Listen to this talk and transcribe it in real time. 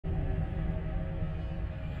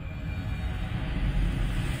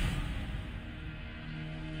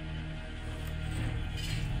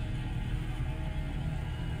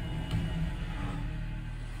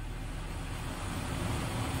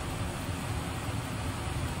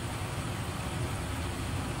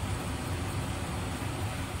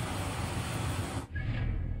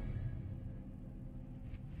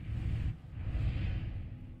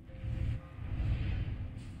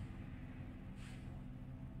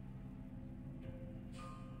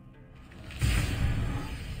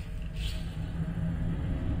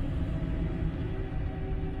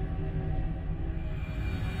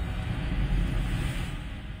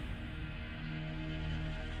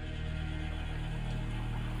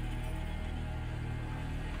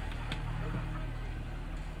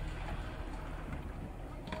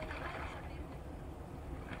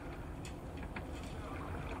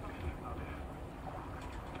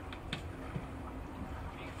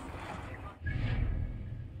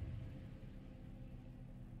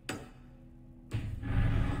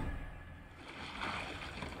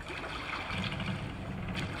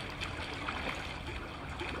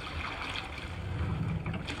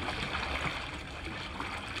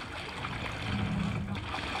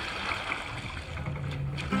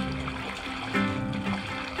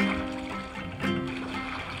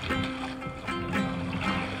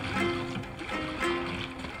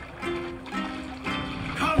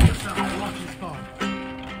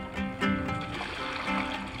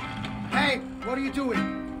what are you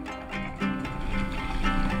doing?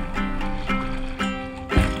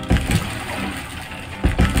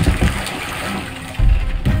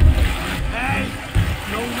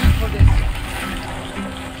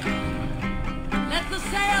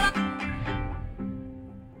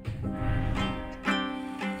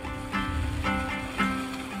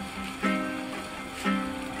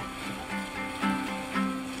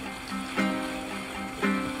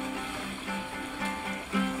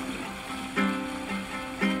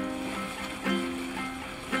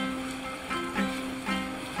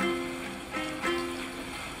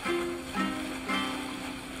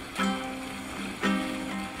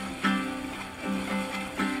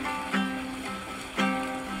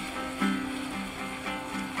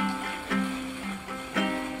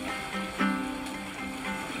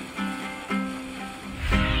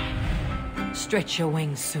 Stretch your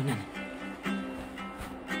wings, Sunan.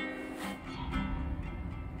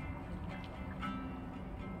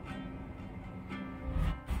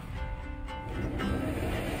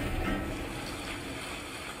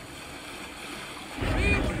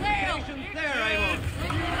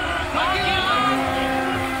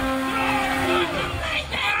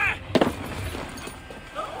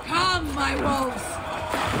 Come, my wolves!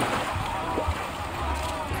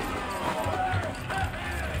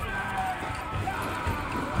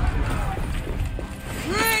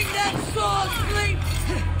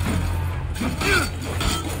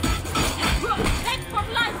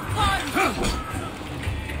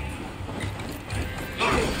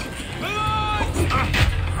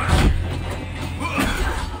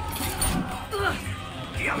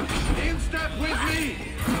 In step with me!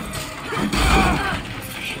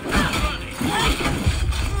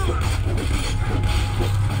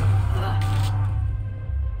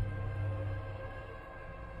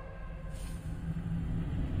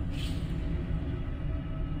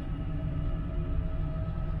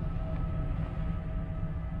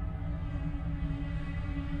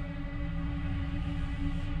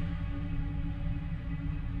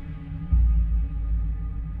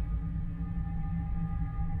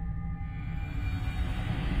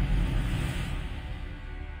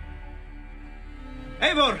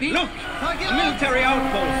 Eivor, look! A military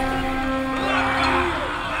outpost!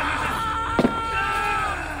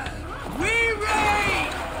 We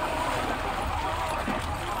raid!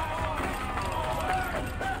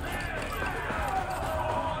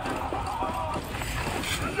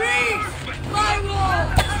 Beast! My wolf!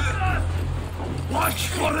 Watch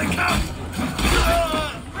for the camp!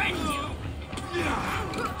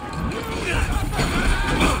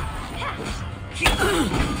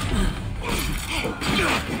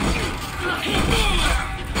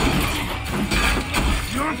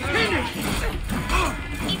 You're finished!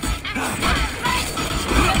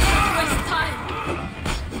 Waste time!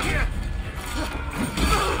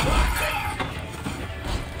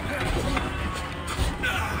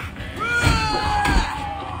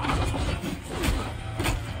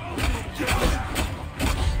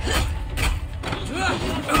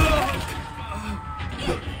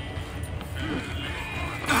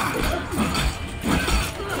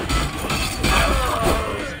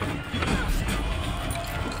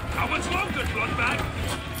 How much longer, bloodbag?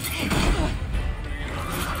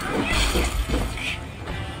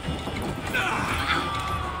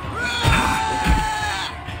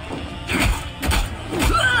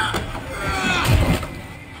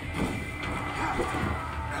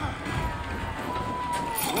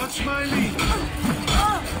 Watch my lead.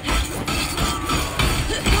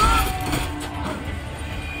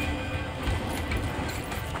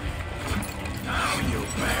 Now you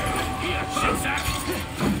pay. Here, shitsack.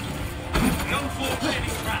 Young fool,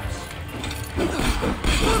 any traps.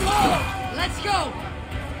 Let's go!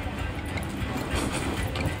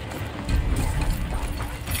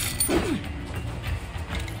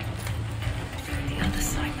 The other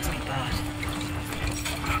side must be barred.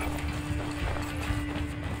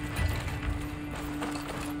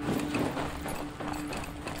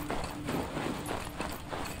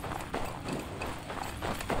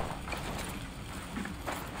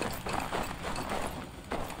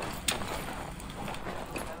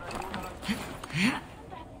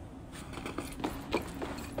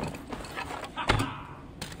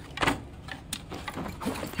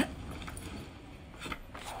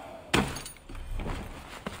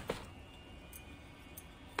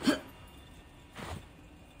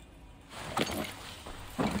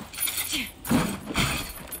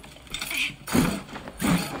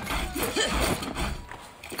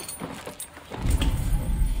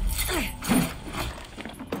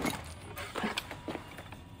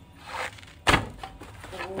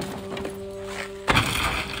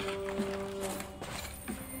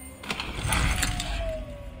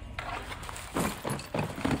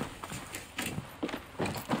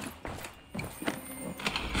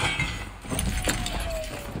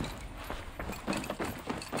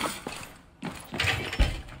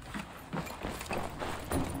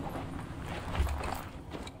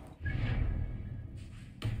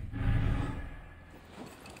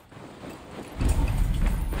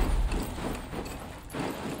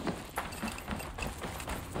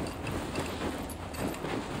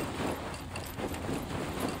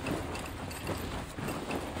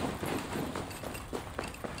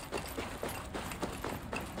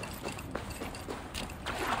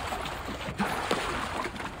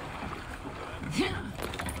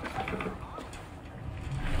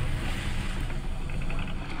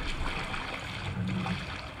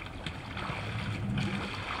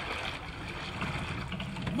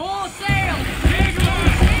 More sail!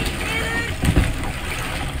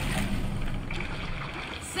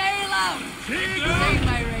 Sail out! Sing,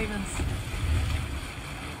 my ravens.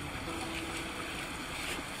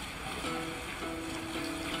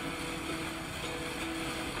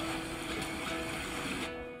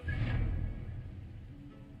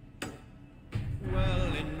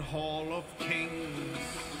 Well, in Hall of Kings,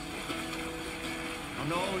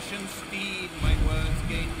 on ocean steed my words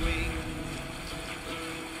gain wings.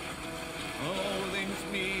 All things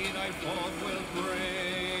meet I forth will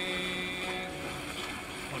bring,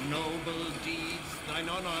 for noble deeds thine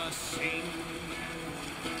honor sing.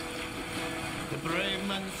 The brave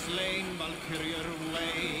man slain Valkyrier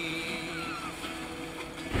ways,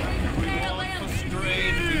 reward for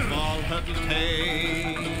straight with all hurdle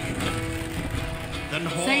take. Then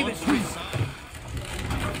Save horns it. resound.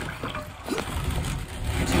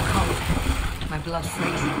 Too cold. My blood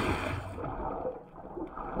freezing.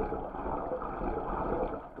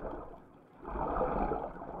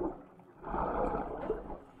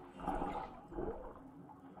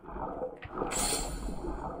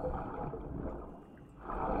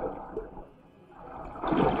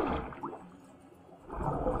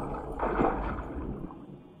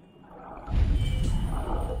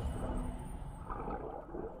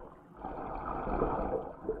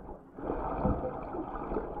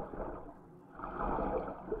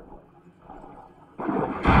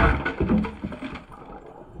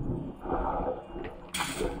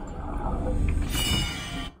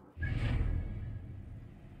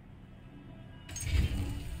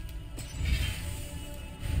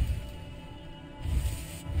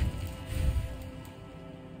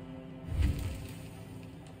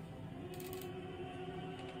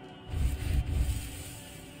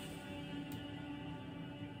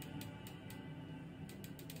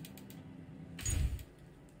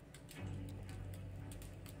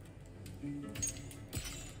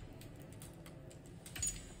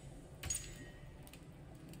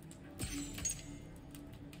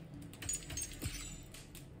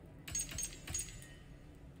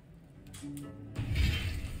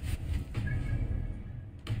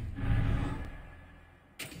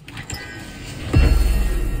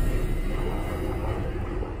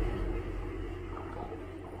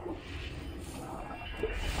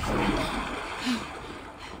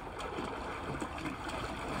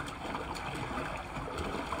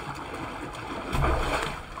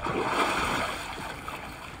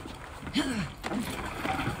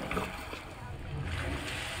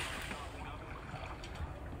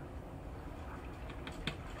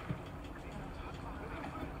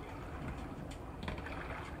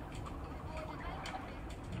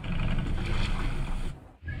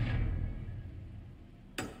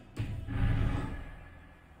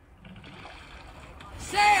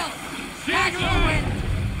 Sail! Catch the wind!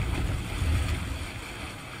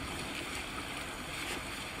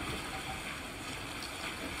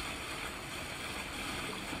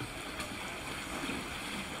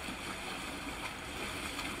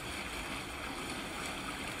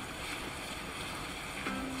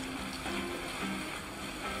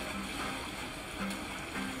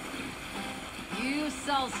 You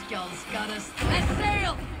Salskulls got us. Let's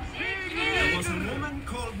sail! There was a woman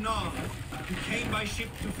called Nal who came by ship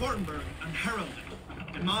to Fornburg and heralded,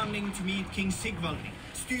 demanding to meet King Sigvald,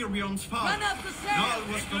 Styrbjorn's father. Run up the sail! Nal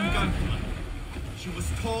was from Gankman. She was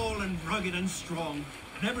tall and rugged and strong,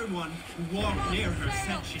 and everyone who walked near her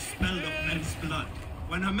said she smelled of men's blood.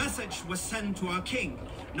 When her message was sent to our king,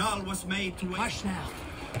 Nal was made to wait. Hush now.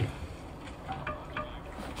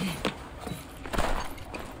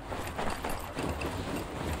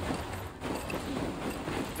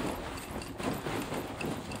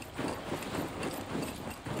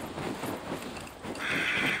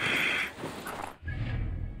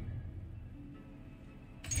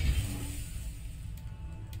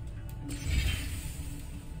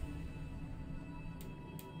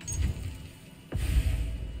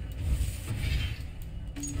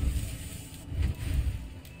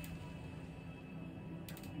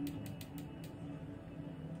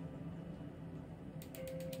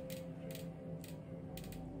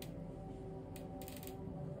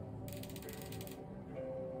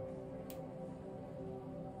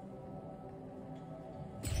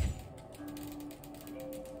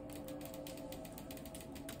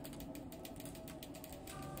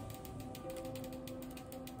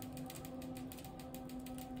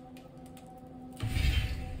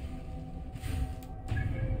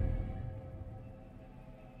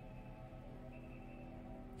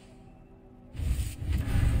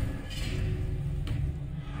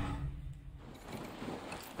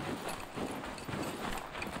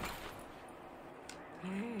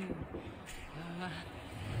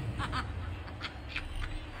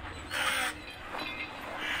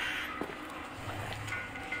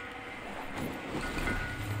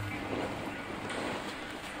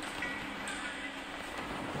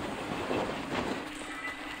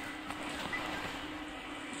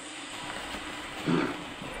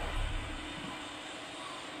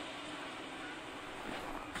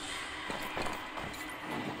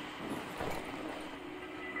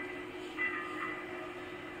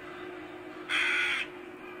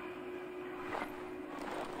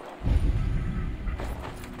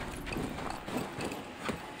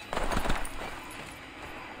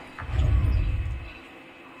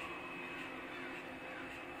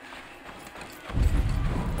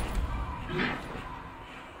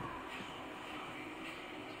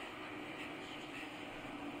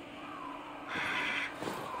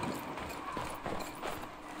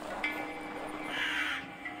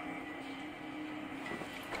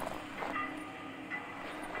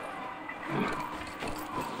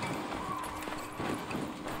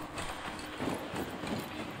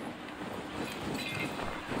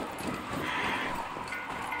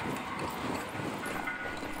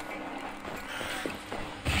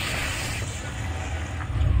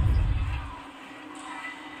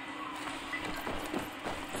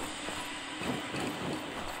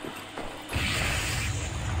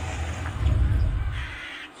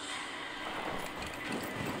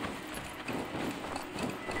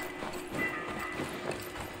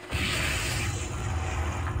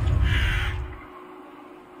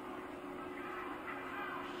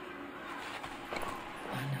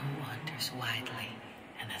 Widely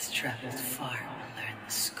and has traveled far to learn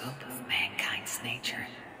the scope of mankind's nature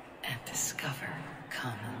and discover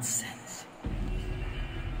common sense.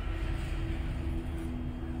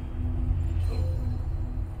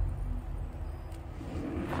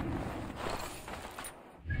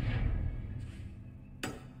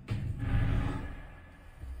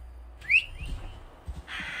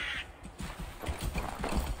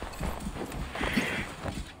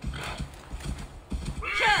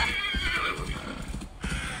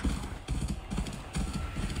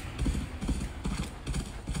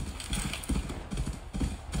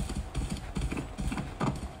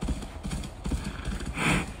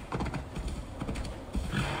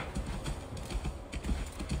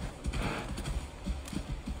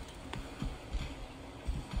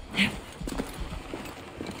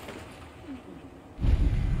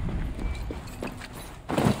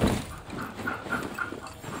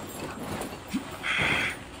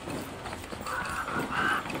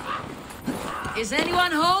 Is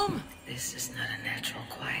anyone home? This is not a natural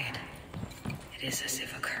quiet. It is as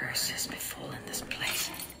if a curse has befallen this place.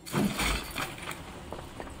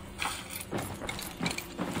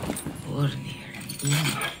 Ornir and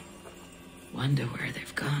Ymir. Wonder where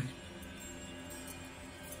they've gone.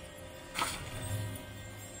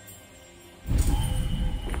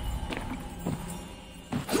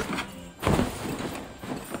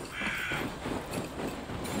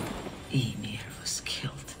 Ymir was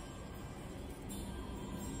killed.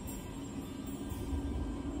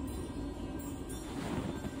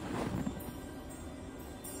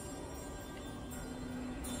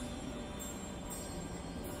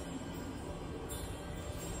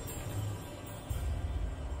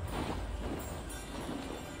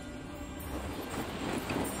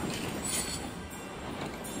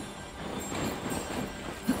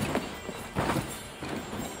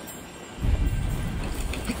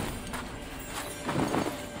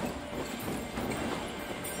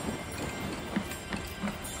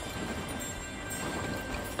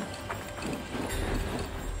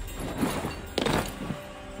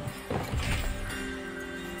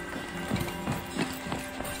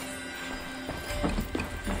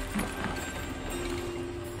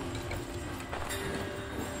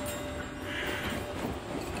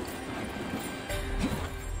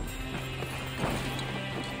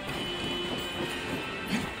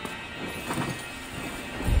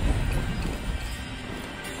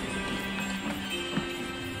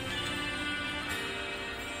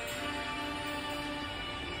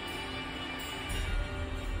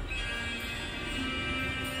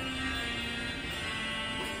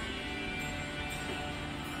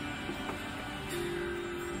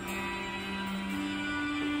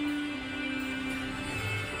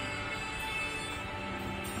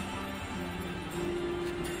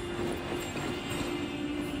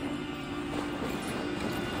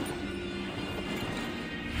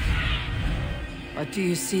 What do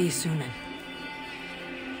you see, Sunan?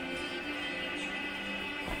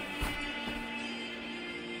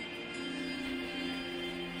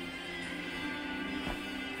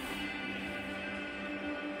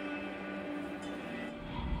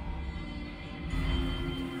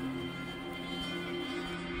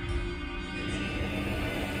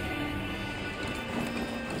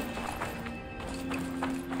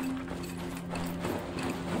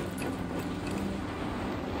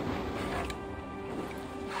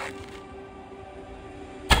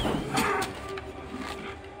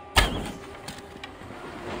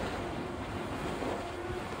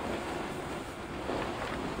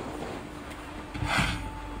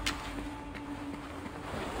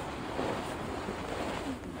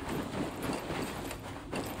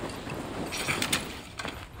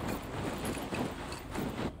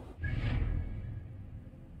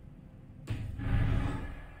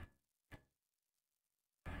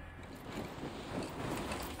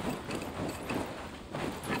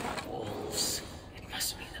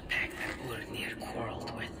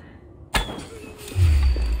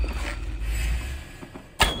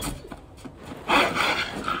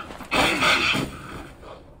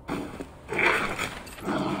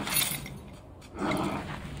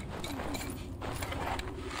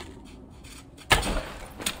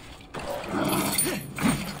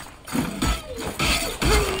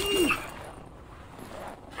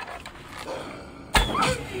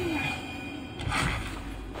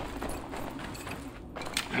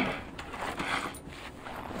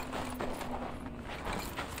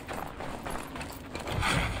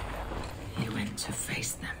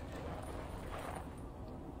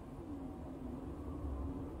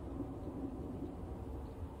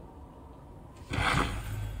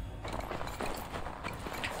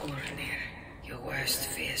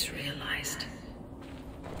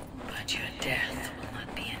 death will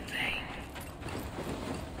not be in vain.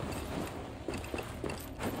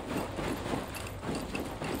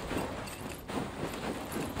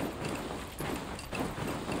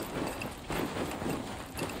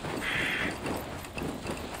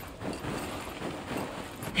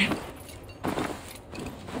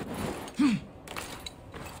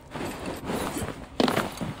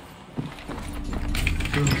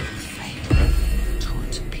 Torn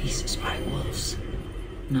to pieces by wolves.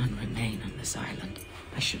 None remain on this island.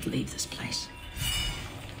 I should leave this place.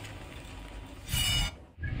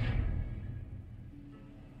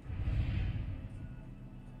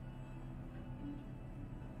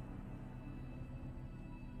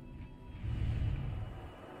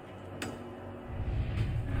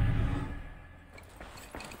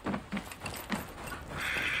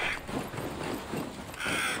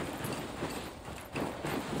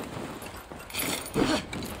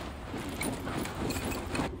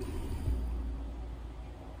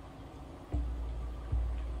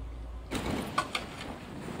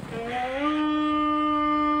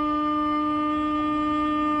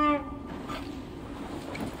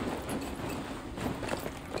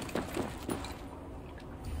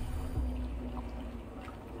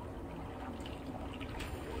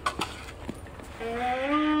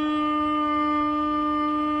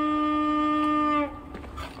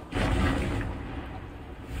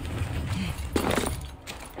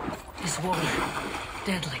 This water,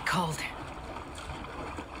 deadly cold.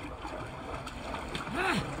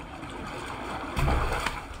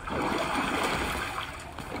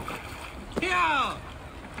 Yeah!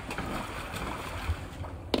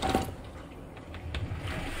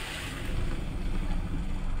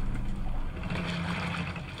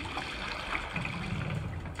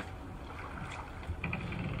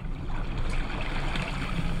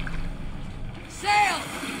 Sail!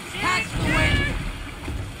 Catch the wind!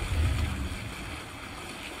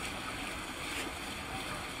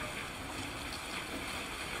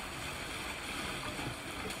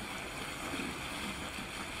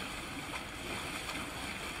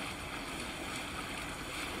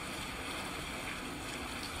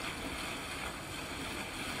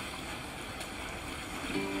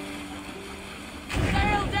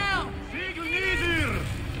 Sail down! Segel nieder!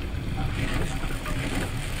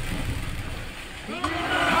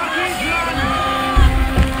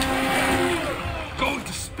 Going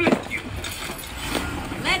to split you!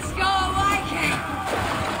 Let's go, Viking!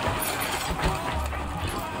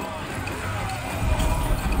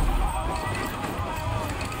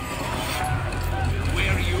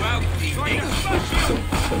 Wear you out, these days.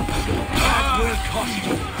 That will cost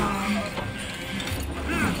you.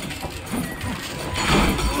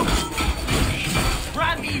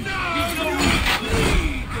 Brandy, be going.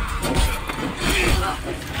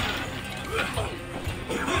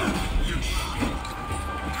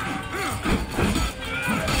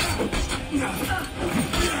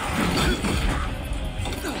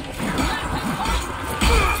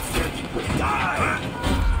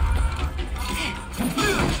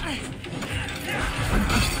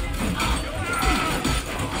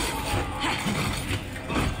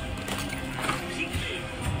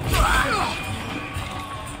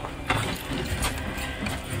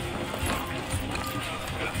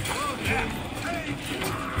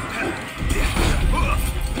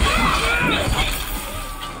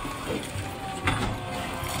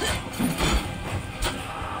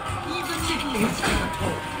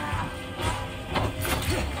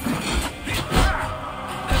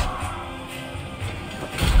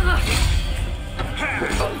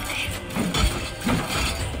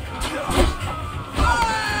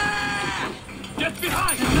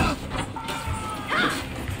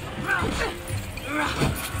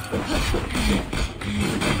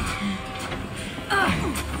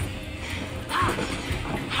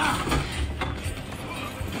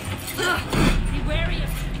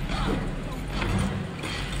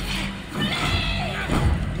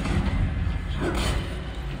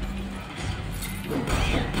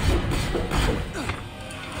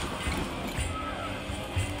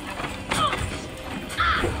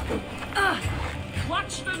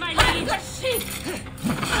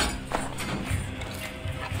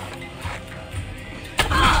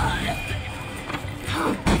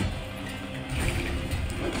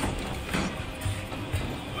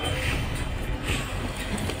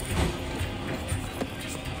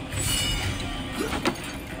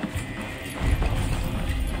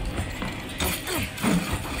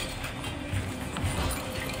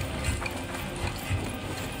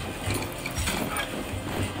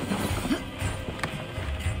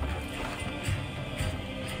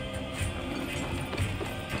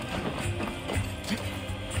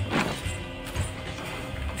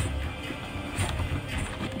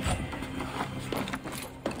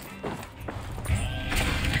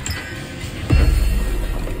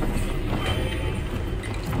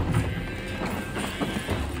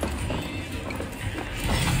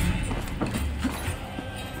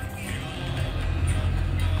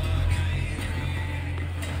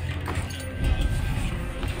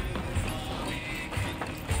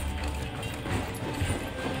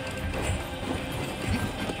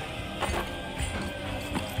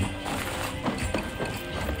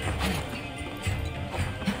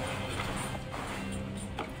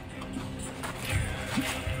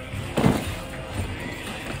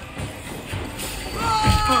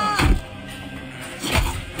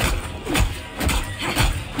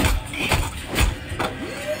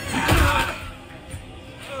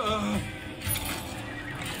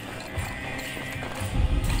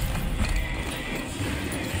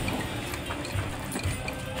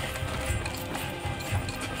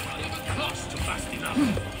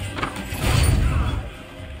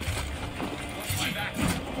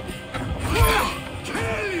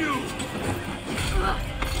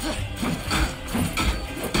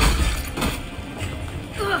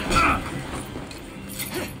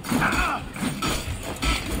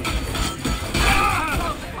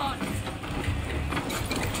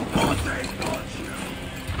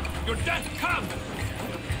 Your death comes!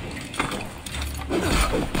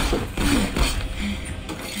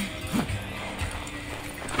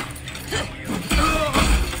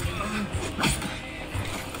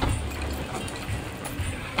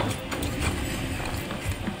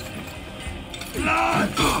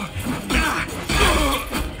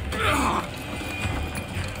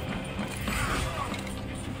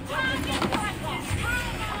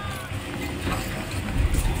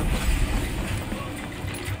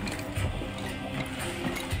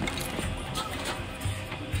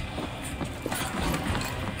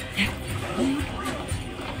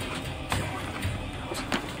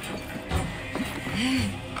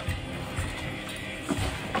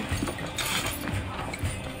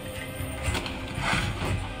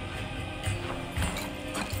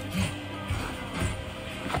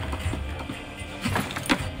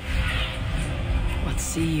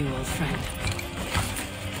 See you, old friend.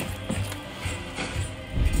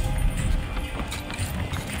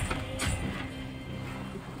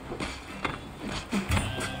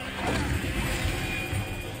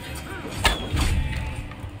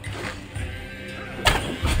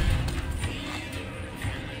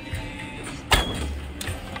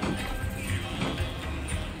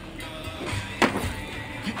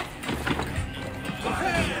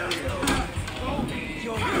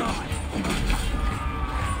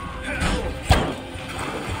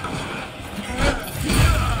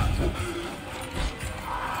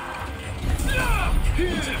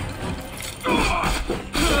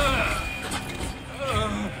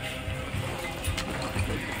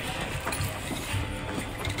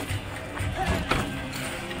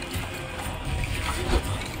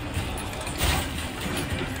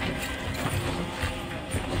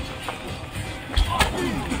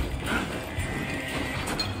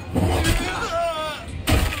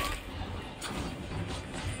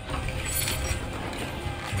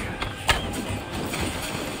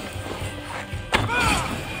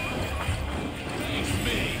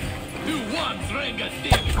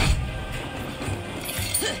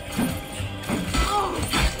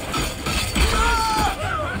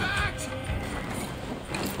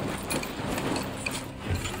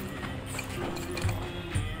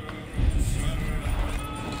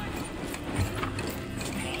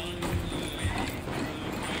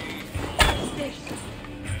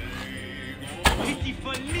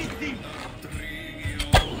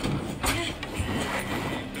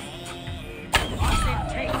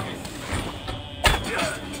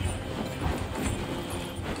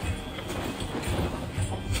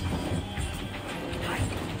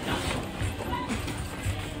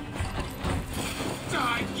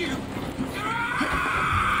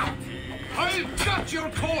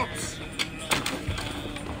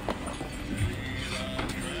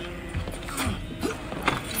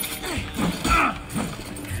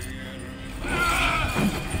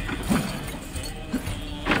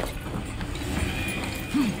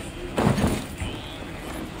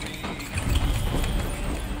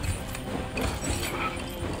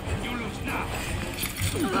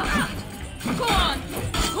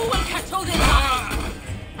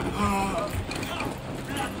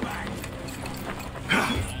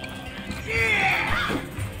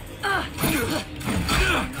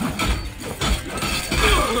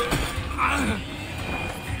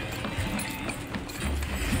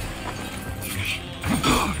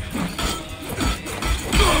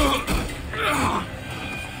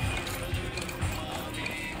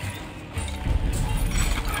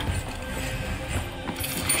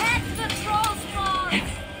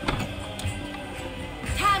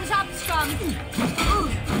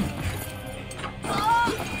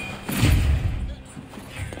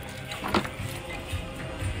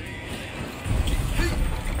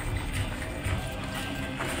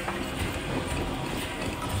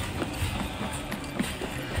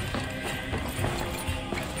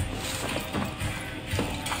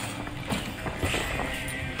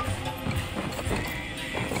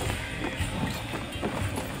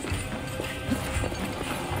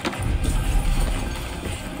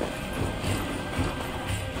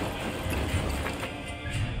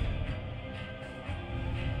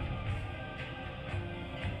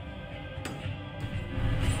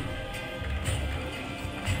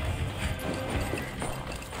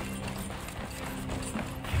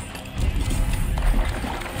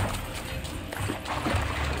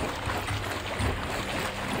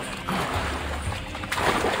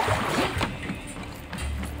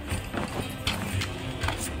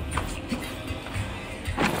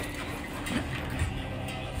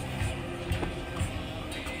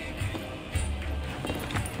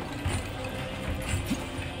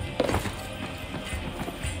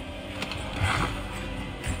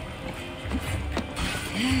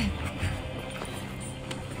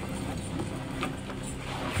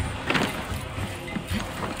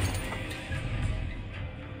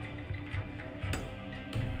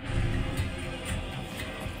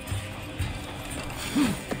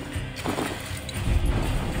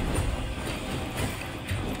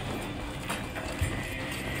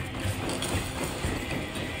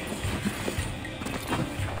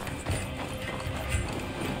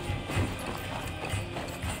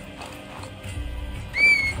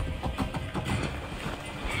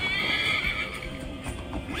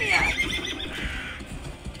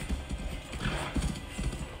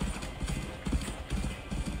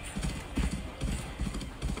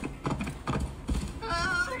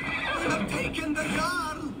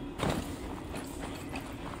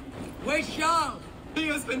 Where's Jarl? He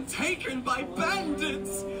has been taken by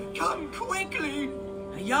bandits! Come quickly!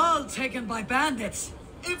 A Jarl taken by bandits.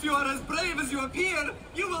 If you are as brave as you appear,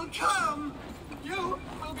 you will come! You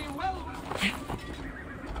will be well...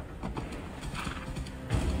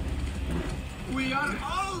 We are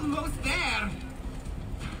almost there!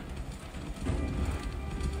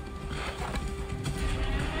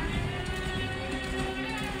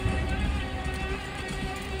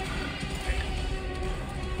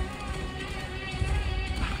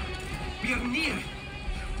 We are near!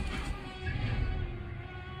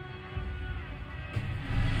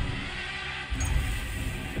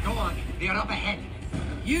 Go on, they are up ahead.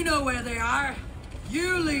 You know where they are.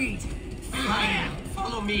 You lead. Fine,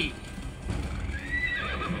 follow me.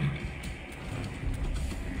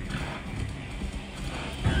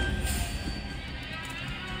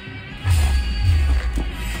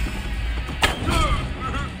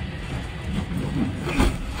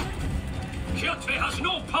 Kjotve has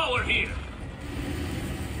no power here!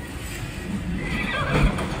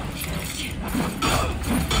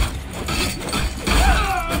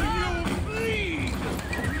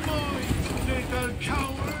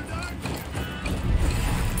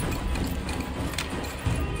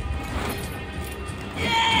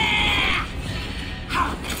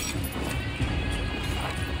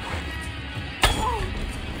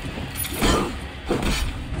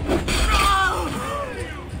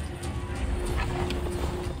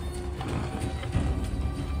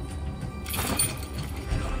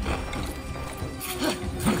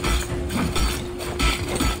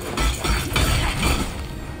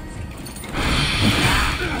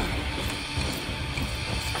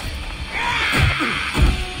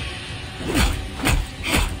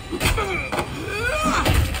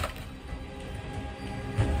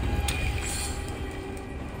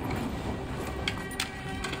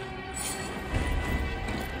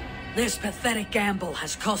 This pathetic gamble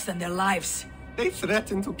has cost them their lives. They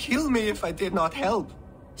threatened to kill me if I did not help.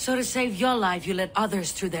 So to save your life, you led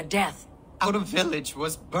others to their death. Our village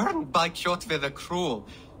was burned by Kjotve the Cruel.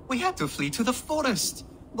 We had to flee to the forest.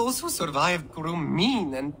 Those who survived grew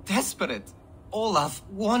mean and desperate. Olaf,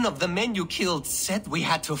 one of the men you killed, said we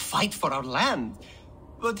had to fight for our land.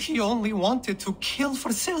 But he only wanted to kill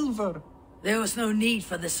for silver. There was no need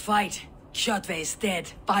for this fight. Kjotve is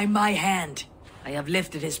dead, by my hand. I have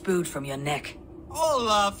lifted his boot from your neck.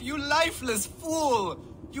 Olaf, you lifeless fool!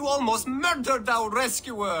 You almost murdered our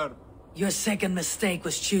rescuer! Your second mistake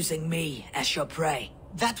was choosing me as your prey.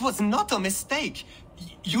 That was not a mistake.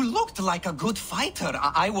 You looked like a good fighter.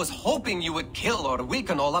 I was hoping you would kill or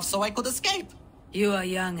weaken Olaf so I could escape. You are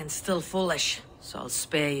young and still foolish, so I'll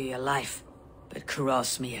spare you your life. But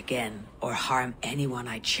cross me again, or harm anyone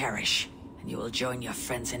I cherish, and you will join your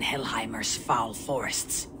friends in Helheimer's foul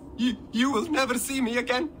forests. You will never see me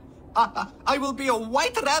again. I will be a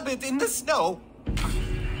white rabbit in the snow.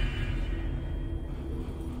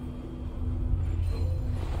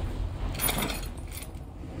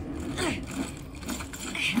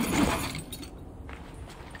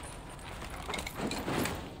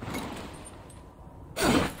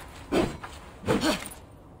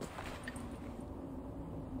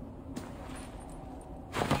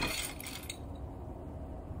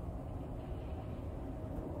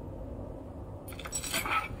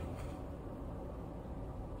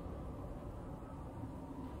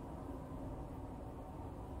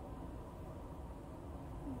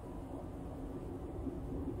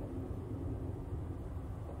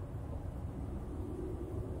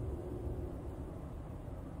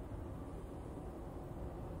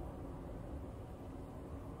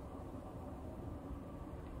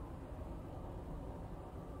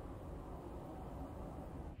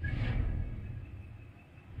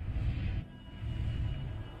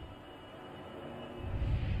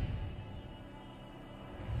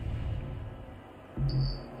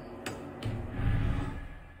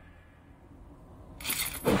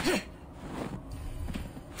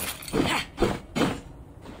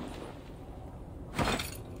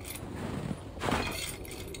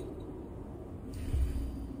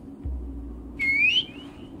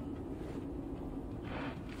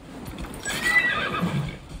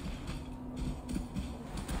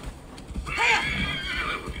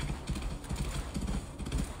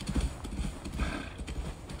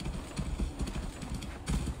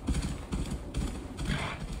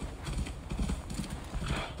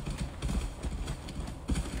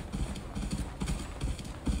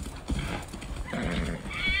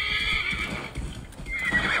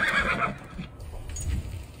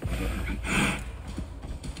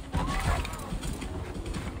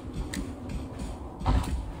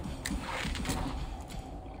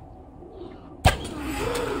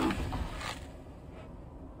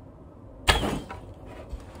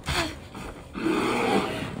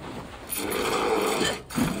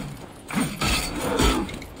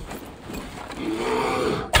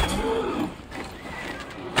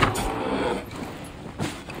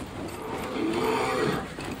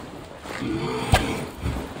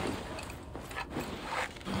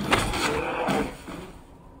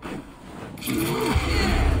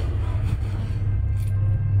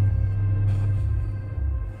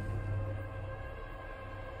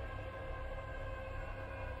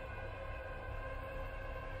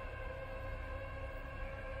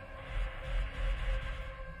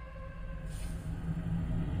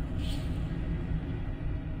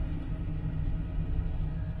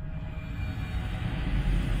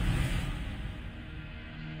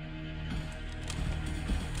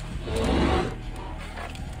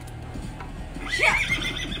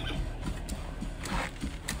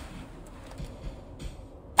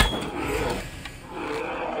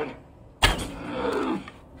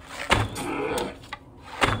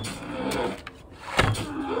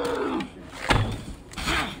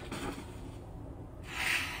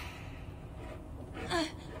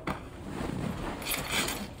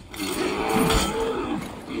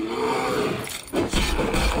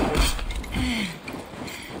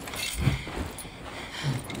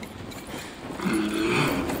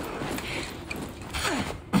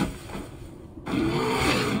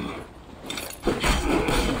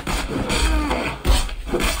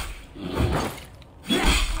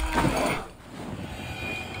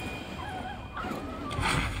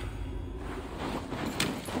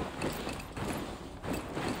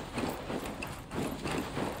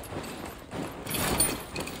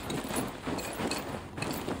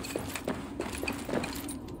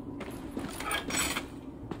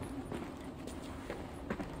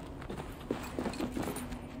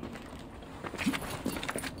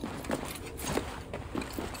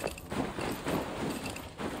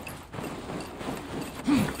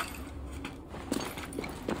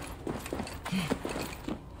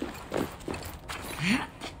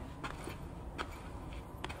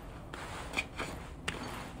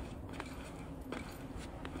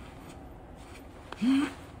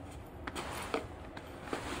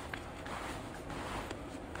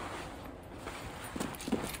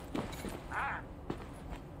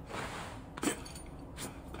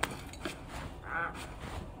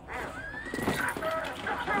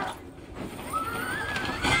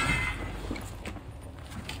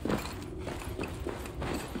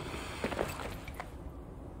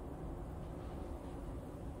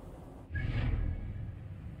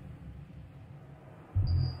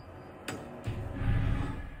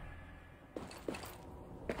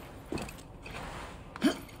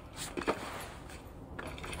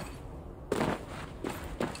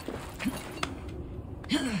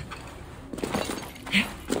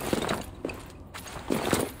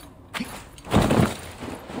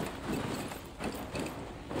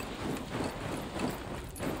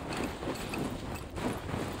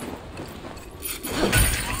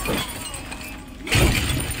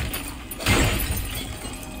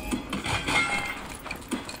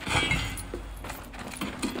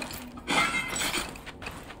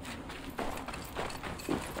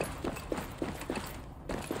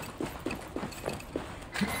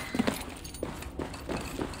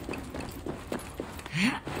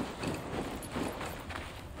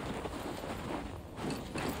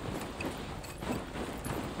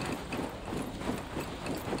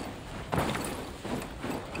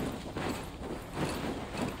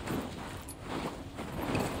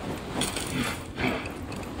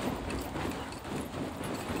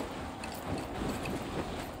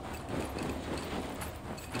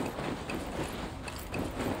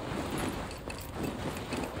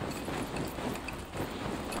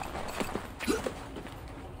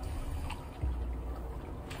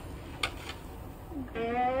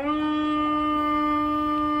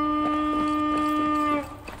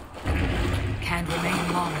 Can't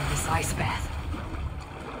remain long in this ice bath.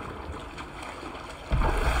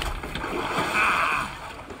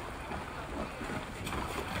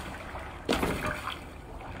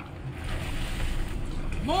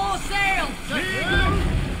 More sail!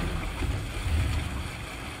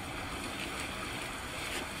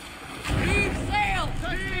 Leave sail!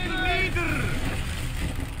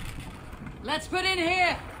 Let's put in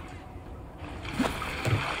here!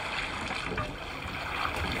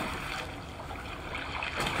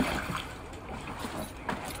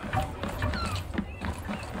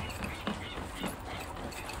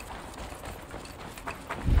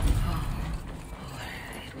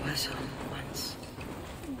 Once.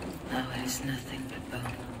 Now it is nothing but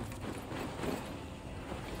bone.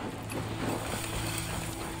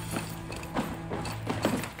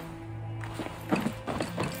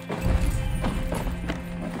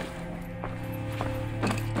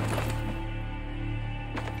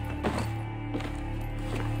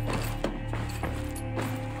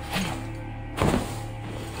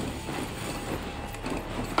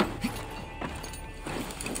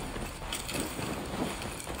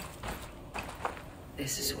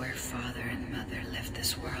 This is where father and mother left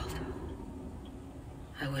this world.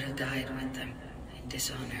 I would have died with them in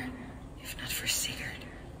dishonor, if not for Sigurd.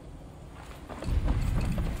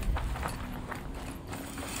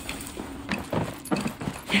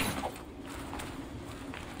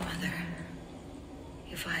 Mother,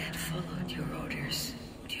 if I had followed your orders,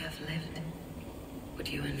 would you have lived? Would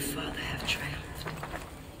you and father have triumphed?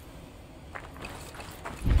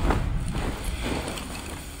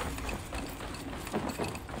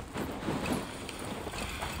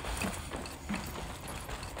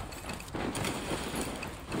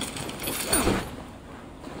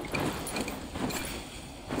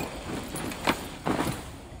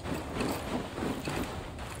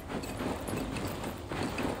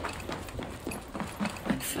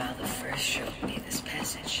 Father first showed me this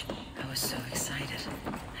passage, I was so excited.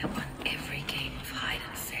 I won every game of hide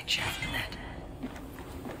and fetch after that.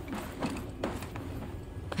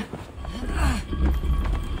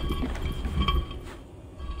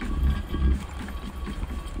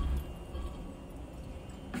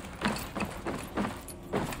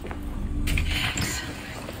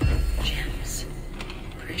 Excellent. Gems.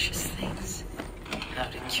 Precious things. How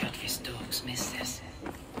did Kjotve's dogs miss this?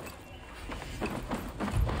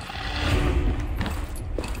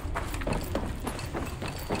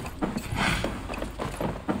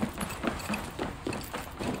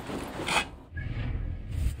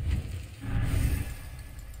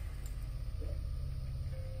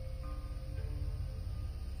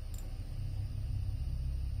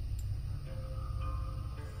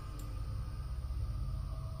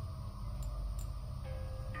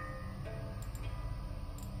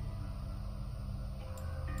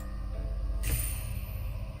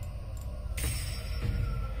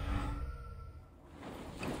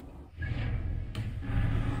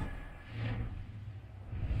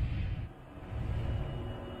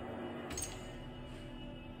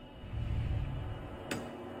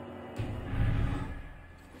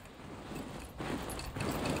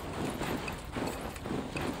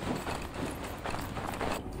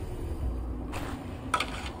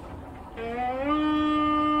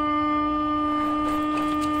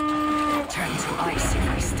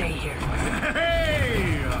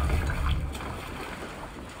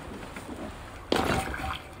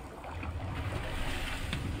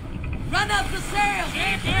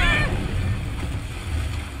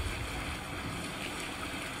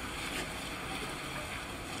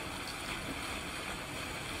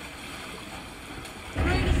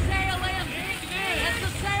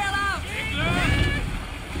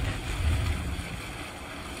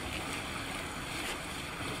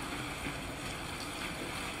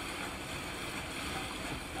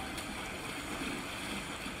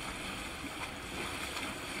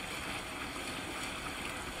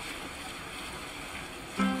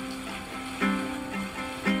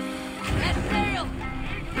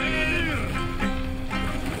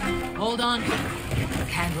 Hold on.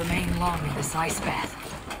 Can't remain long in this ice bath.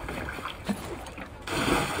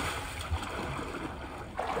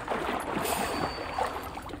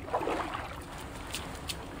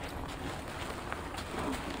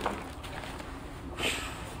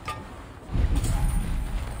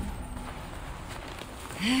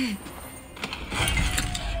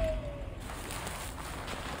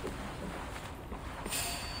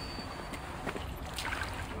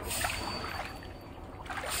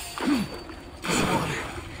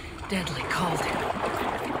 Deadly cold.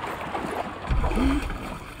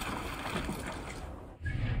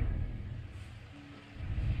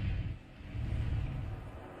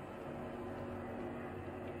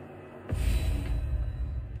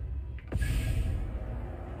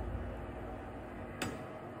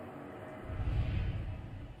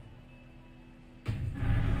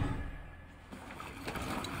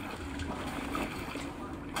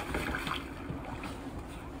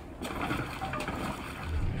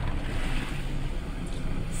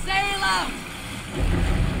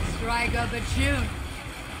 Strike up a tune.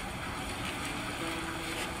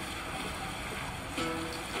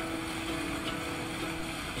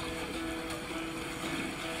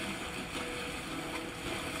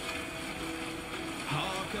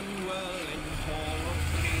 Hearken well in hall of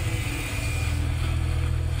kings.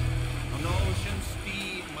 On ocean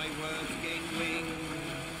speed my words gain wing.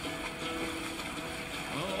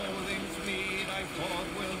 All things meet I fought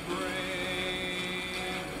will brave.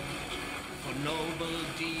 For noble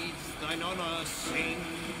deeds thine honor sing.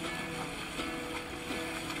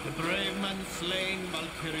 The brave man slain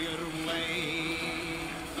Valkyrier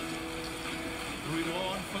waves.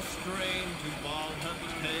 Reward for strain to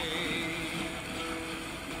Valhalla pay.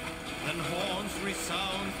 Then horns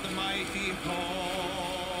resound the mighty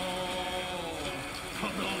hall.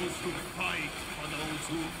 For those who fight, for those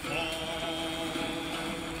who fall.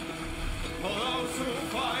 For those who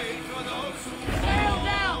fight, for those who fall. Sail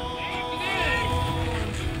down!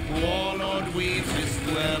 Warlord weaves his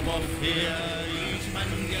web of fear. Each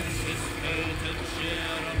man gets his fated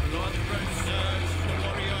share of blood-red surge, the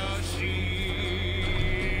warrior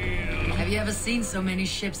shield. Have you ever seen so many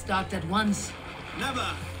ships docked at once?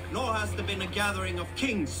 Never, nor has there been a gathering of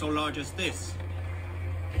kings so large as this.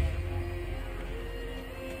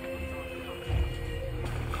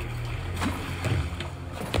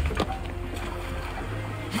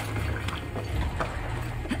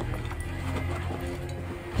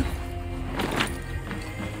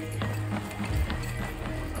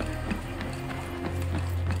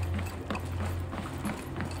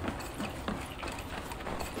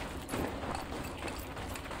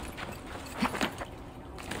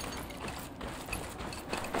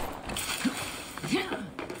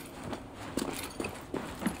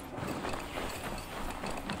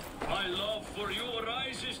 My love for you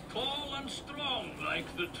rises tall and strong like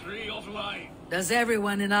the tree of life. Does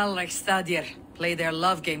everyone in Alrekstadir play their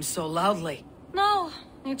love game so loudly? No,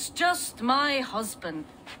 it's just my husband.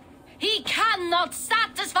 He cannot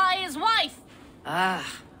satisfy his wife! Ah,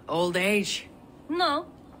 old age. No,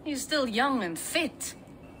 he's still young and fit.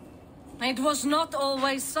 It was not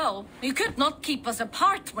always so. You could not keep us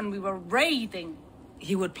apart when we were raiding.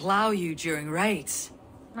 He would plow you during raids.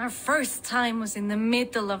 Our first time was in the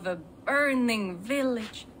middle of a burning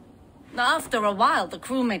village. After a while, the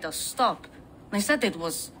crew made us stop. They said it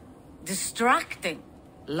was distracting.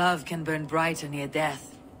 Love can burn brighter near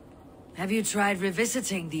death. Have you tried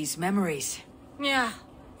revisiting these memories? Yeah,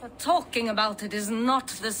 but talking about it is not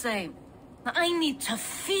the same. I need to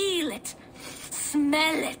feel it,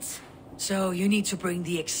 smell it. So you need to bring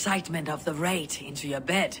the excitement of the raid into your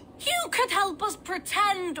bed. You could help us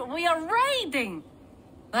pretend we are raiding.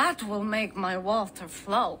 That will make my water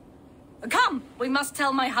flow. Come, we must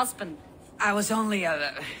tell my husband. I was only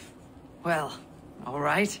well, all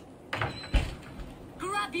right.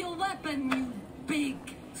 Grab your weapon, you big,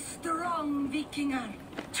 strong Vikinger.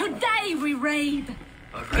 Today we raid.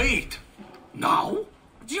 A raid? Now?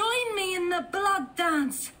 Join me in the blood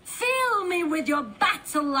dance. Fill me with your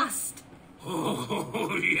battle lust.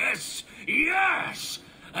 Oh, yes, yes!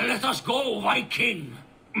 Let us go, Viking.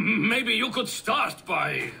 Maybe you could start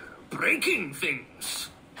by breaking things.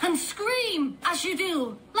 And scream as you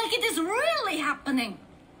do, like it is really happening.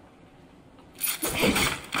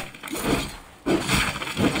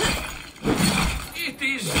 It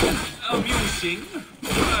is amusing,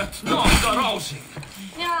 but not arousing.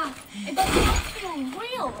 Yeah, it does not feel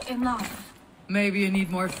real enough. Maybe you need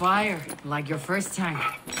more fire, like your first time.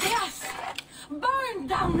 Yes! Burn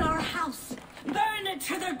down our house! Burn it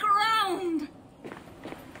to the ground!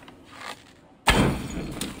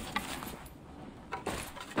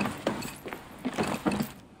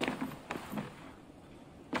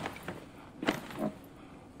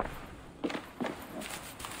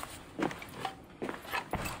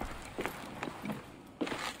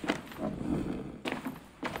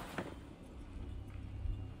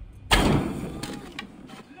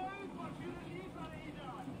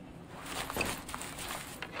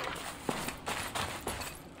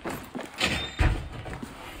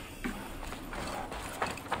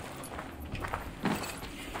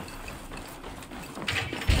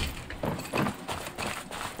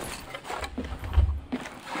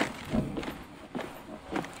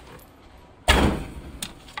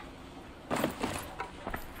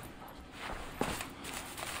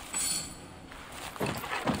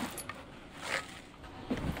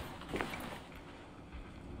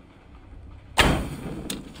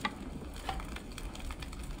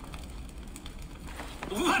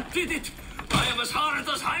 did it! I am as hard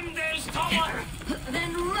as Heimdall's tower!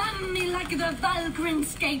 Then ram me like the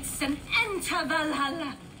Valgrin's gates and enter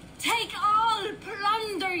Valhalla. Take all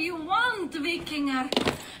plunder you want, Vikinger.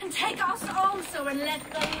 And take us also and let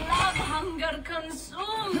the love hunger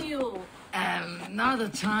consume you. Another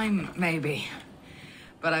time, maybe.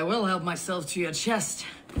 But I will help myself to your chest.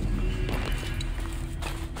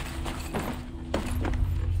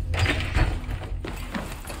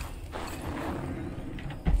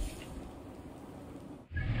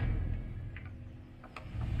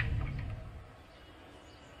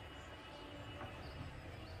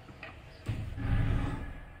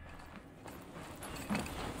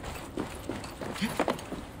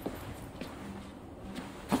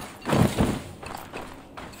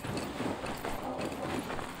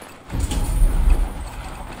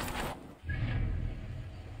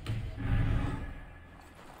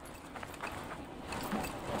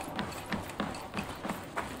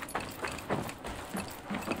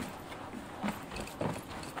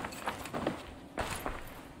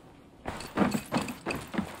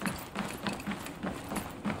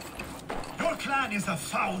 Clan is a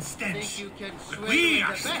foul stench. Think you can But swim we with are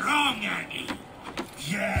the best? strong, Annie.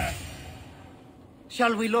 Yeah.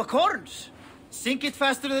 Shall we lock horns? Sink it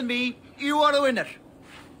faster than me. You are the winner.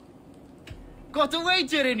 Got a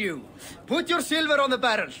wager in you. Put your silver on the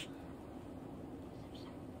barrel.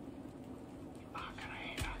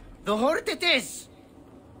 The horn it is.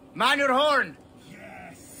 Man your horn.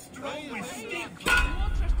 Yes. Strong with stink.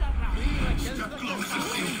 Step closer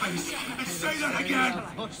to your face and say that again.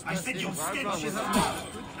 I said your stench is strong.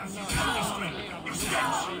 That's your strength. Your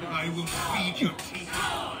stench. I will feed your teeth.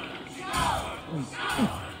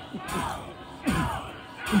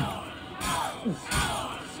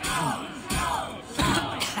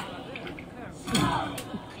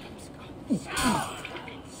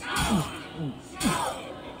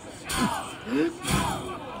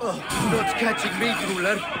 Oh, not catching me,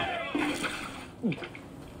 ruler.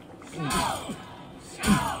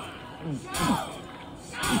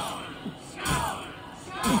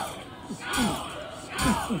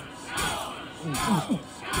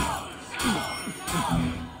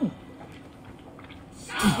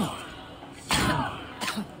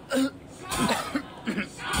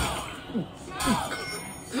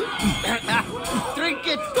 Drink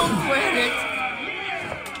it, don't wear it.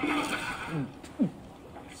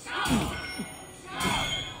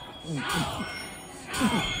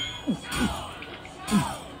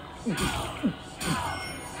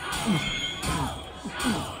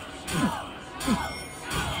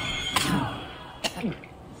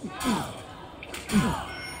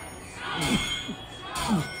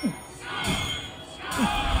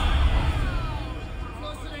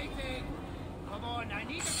 Come on, I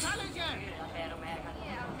need a challenger.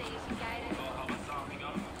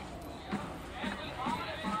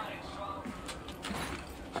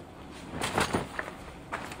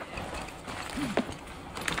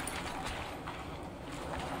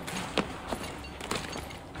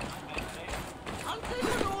 I'll take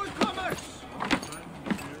it all, comers.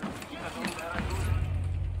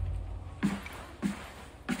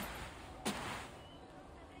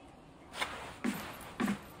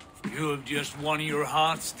 You have just won your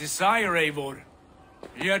heart's desire, Eivor.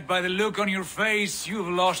 Yet by the look on your face, you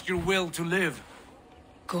have lost your will to live.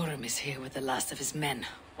 Gorm is here with the last of his men.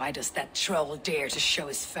 Why does that troll dare to show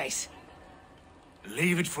his face?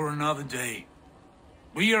 Leave it for another day.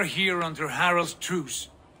 We are here under Harald's truce,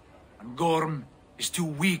 and Gorm is too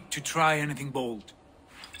weak to try anything bold.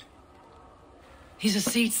 He's a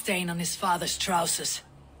seed stain on his father's trousers.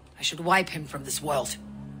 I should wipe him from this world.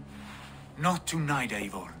 Not tonight,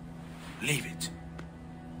 Eivor. Leave it.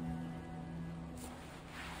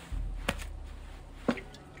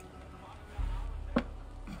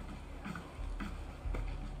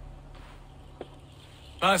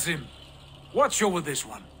 Basim, watch over this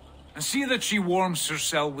one, and see that she warms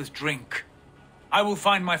herself with drink. I will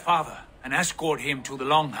find my father and escort him to the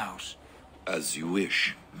Longhouse. As you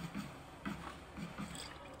wish.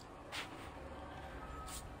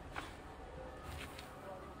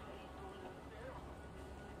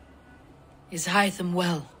 Is Hytham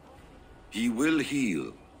well? He will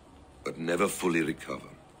heal, but never fully recover.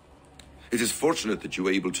 It is fortunate that you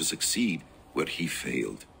were able to succeed where he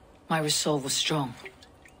failed. My resolve was strong.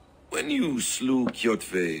 When you slew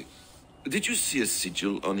Kjotve, did you see a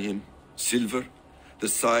sigil on him? Silver, the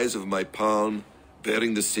size of my palm,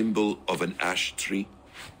 bearing the symbol of an ash tree?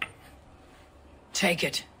 Take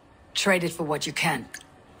it. Trade it for what you can.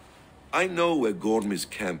 I know where Gorm is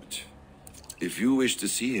camped. If you wish to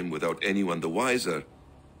see him without anyone the wiser,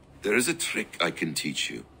 there is a trick I can teach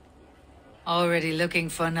you. Already looking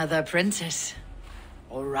for another princess.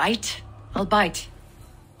 All right, I'll bite.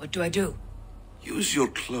 What do I do? Use your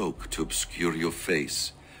cloak to obscure your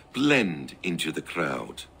face. Blend into the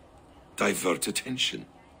crowd. Divert attention.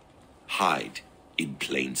 Hide in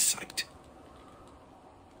plain sight.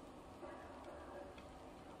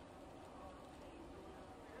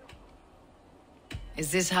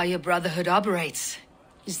 Is this how your Brotherhood operates?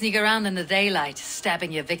 You sneak around in the daylight,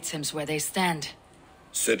 stabbing your victims where they stand.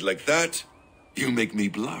 Said like that, you make me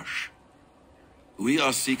blush. We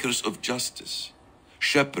are seekers of justice,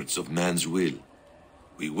 shepherds of man's will.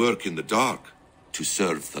 We work in the dark to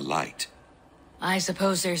serve the light. I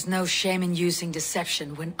suppose there's no shame in using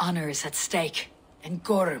deception when honor is at stake. And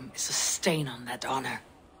Gorm is a stain on that honor.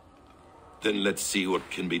 Then let's see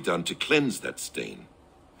what can be done to cleanse that stain.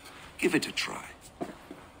 Give it a try.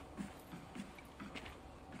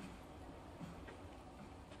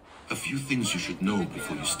 A few things you should know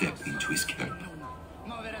before you step into his camp.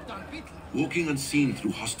 Walking unseen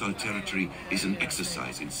through hostile territory is an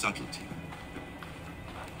exercise in subtlety.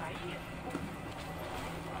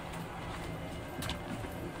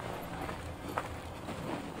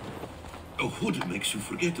 A hood makes you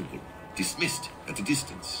forgettable, dismissed at a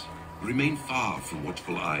distance. Remain far from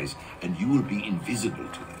watchful eyes, and you will be invisible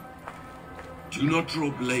to them. Do not draw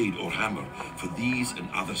blade or hammer, for these and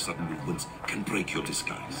other sudden movements can break your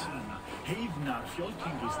disguise.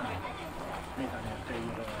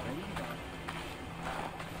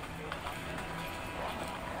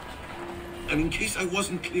 And in case I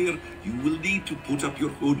wasn't clear, you will need to put up your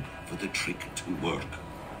hood for the trick to work.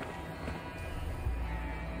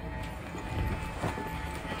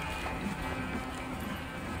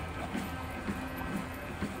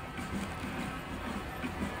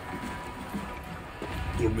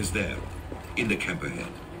 Gorm is there, in the camp ahead.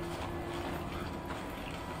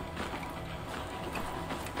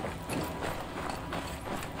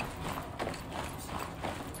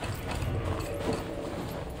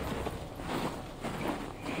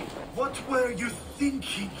 What were you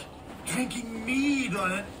thinking? Drinking mead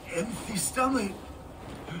on an empty stomach?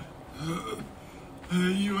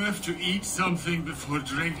 You have to eat something before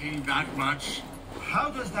drinking that much.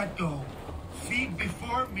 How does that go? Feed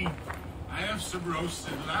before me. I have some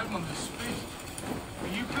roasted lamb on the spit. Are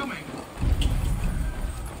you coming?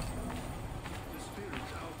 The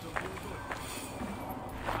spirit's out of your book.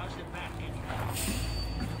 How's your back,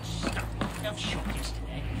 Stuck. I've shot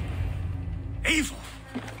yesterday. Evil!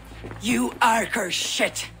 You Arker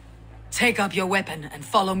shit! Take up your weapon and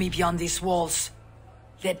follow me beyond these walls.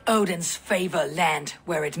 Let Odin's favor land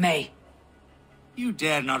where it may. You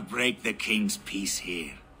dare not break the king's peace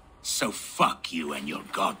here. So fuck you and your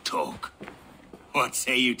god talk. What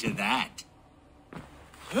say you to that?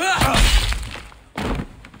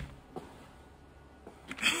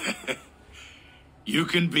 You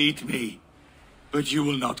can beat me, but you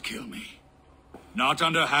will not kill me. Not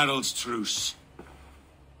under Harald's truce.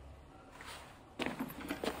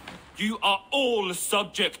 You are all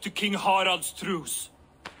subject to King Harald's truce.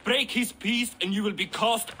 Break his peace and you will be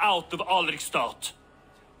cast out of Alrikstad.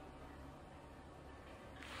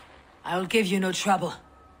 I'll give you no trouble.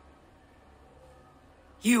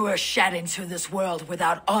 You were shed into this world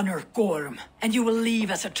without honor, Gorm, and you will leave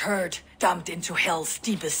as a turd, dumped into hell's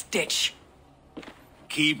deepest ditch.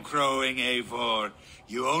 Keep crowing, Eivor.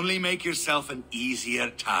 You only make yourself an easier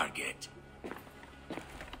target.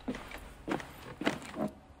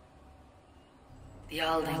 The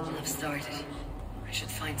Alding will have started. I should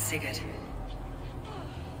find Sigurd.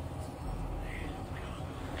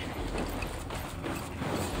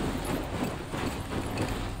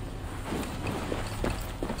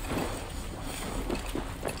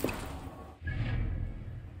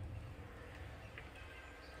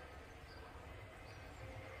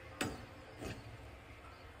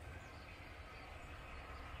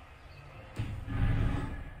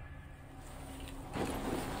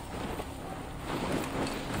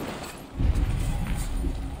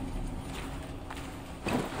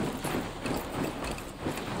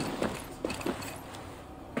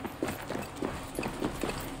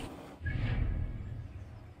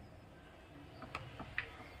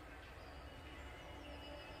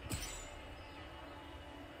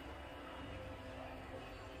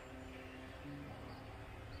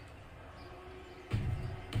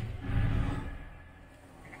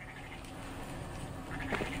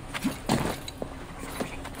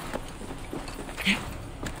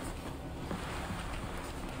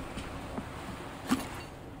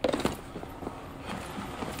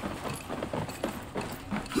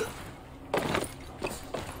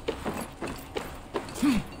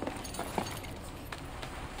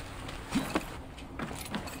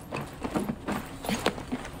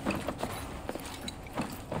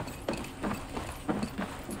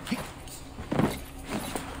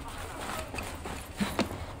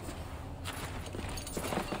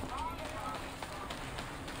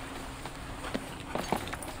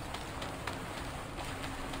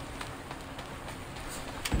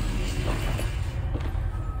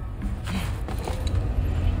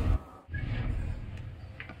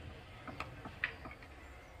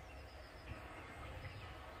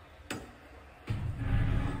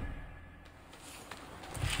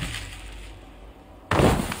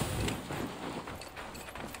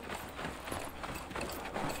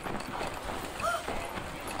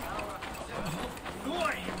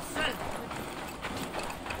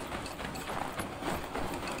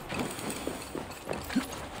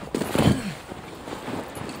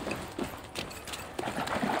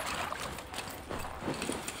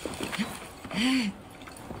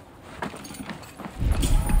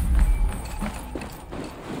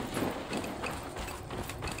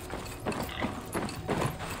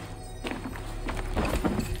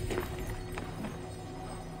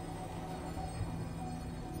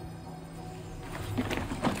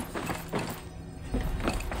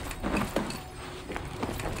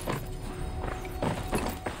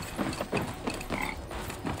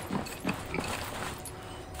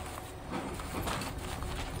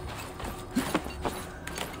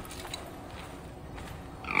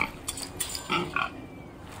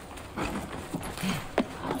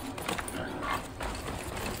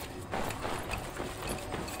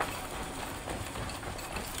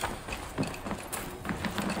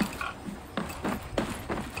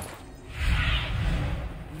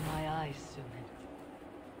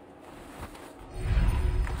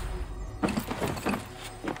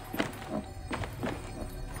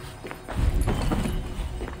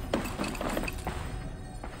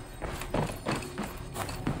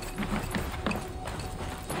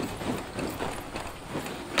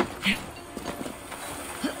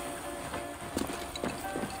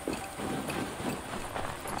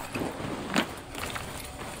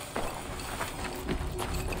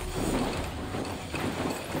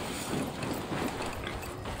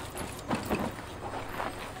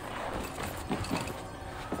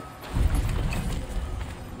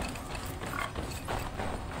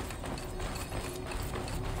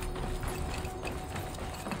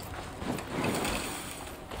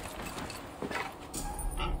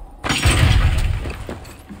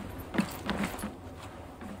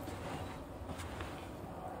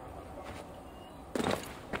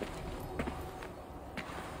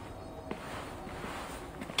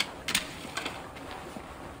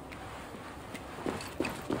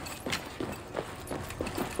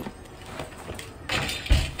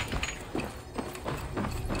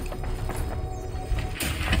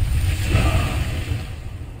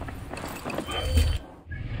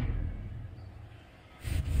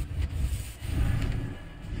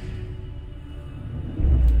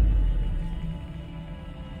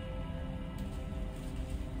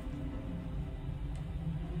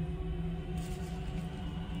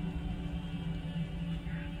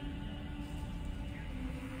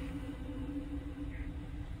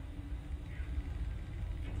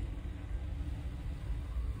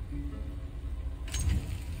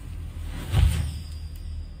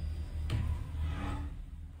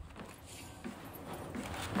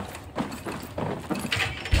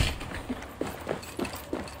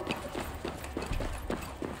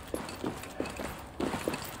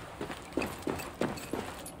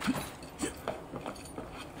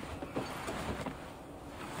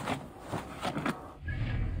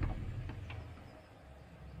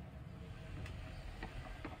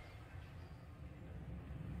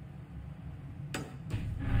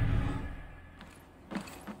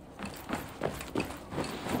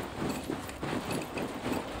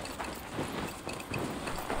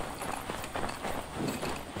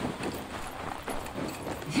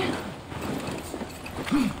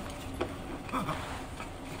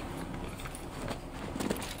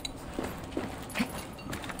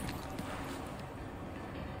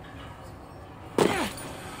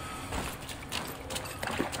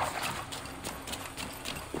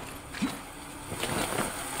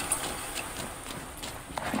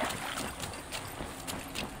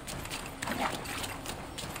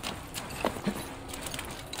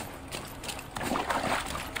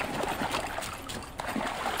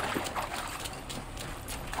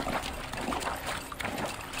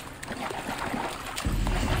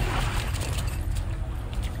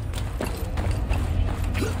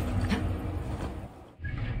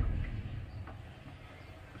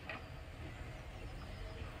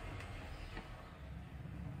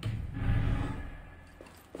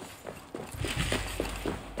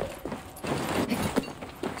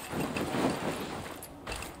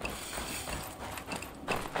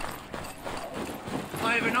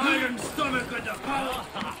 I have an iron stomach and a power.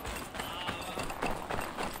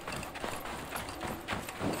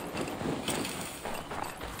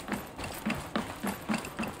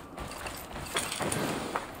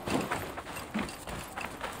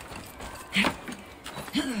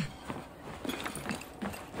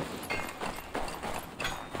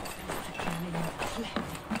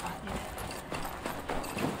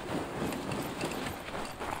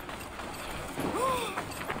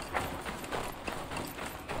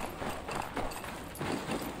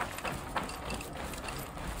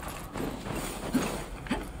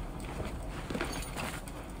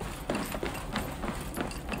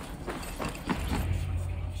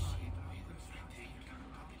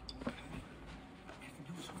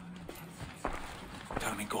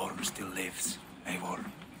 still lives, Eivor.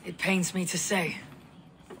 It pains me to say.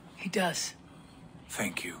 He does.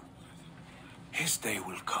 Thank you. His day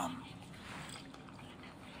will come.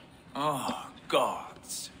 Oh,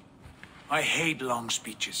 gods. I hate long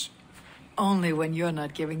speeches. Only when you're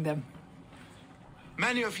not giving them.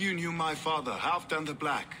 Many of you knew my father, Halfdan the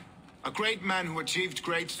Black. A great man who achieved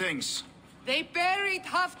great things. They buried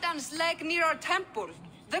Halfdan's leg near our temple.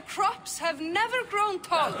 The crops have never grown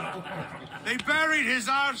taller. They buried his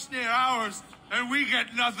arse near ours, and we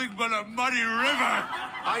get nothing but a muddy river.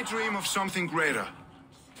 I dream of something greater.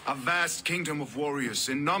 A vast kingdom of warriors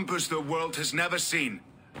in numbers the world has never seen.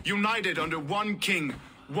 United under one king,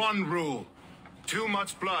 one rule. Too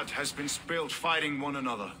much blood has been spilled fighting one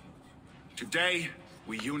another. Today,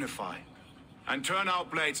 we unify and turn our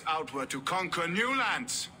blades outward to conquer new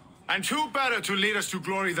lands. And who better to lead us to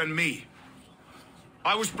glory than me?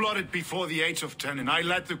 I was blooded before the age of 10, and I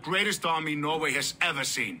led the greatest army Norway has ever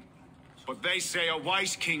seen. But they say a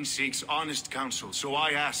wise king seeks honest counsel, so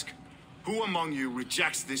I ask, who among you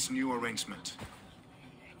rejects this new arrangement?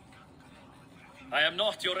 I am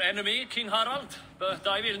not your enemy, King Harald, but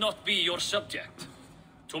I will not be your subject.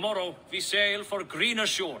 Tomorrow we sail for greener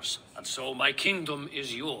shores, and so my kingdom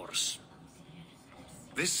is yours.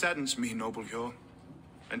 This saddens me, noble Hjor.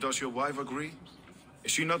 And does your wife agree?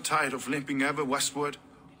 Is she not tired of limping ever westward?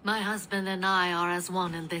 My husband and I are as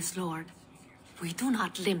one in this, Lord. We do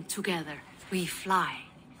not limp together, we fly.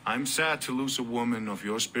 I'm sad to lose a woman of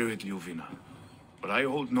your spirit, Ljuvina. But I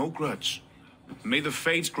hold no grudge. May the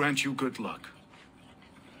fates grant you good luck.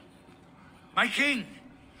 My king,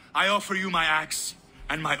 I offer you my axe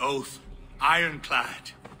and my oath,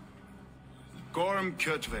 ironclad. Gorm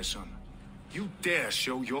Kjotveson, you dare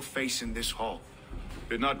show your face in this hall.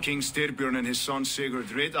 Did not King Styrbjörn and his son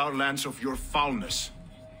Sigurd rid our lands of your foulness?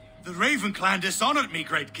 The Raven clan dishonored me,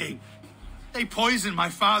 great king. They poisoned my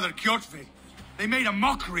father, Kjotve. They made a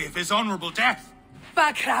mockery of his honorable death.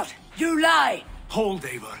 Backrout! You lie! Hold,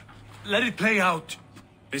 Eivor. Let it play out.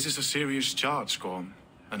 This is a serious charge, Gorm,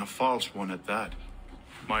 and a false one at that.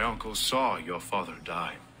 My uncle saw your father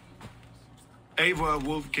die. Eivor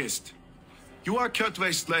Wolf-Kissed, you are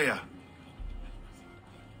Kjotve's slayer.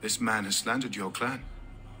 This man has slandered your clan.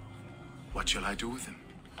 What shall I do with him?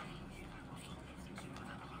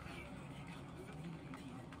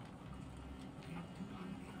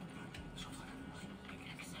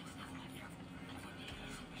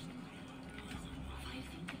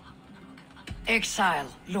 Exile,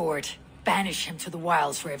 Lord. Banish him to the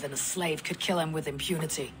wilds where even a slave could kill him with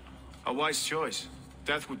impunity. A wise choice.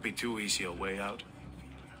 Death would be too easy a way out.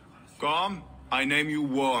 Gorm, I name you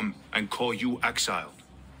Worm and call you exiled.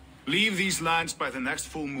 Leave these lands by the next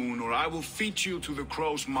full moon, or I will feed you to the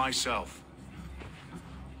crows myself.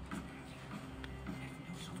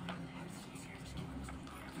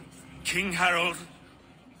 King Harald,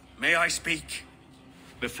 may I speak?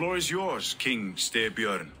 The floor is yours, King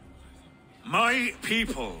Styrbjörn. My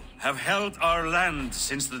people have held our land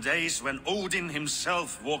since the days when Odin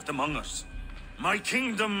himself walked among us. My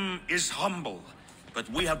kingdom is humble, but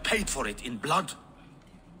we have paid for it in blood.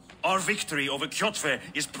 Our victory over Kjotve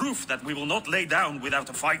is proof that we will not lay down without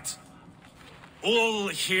a fight. All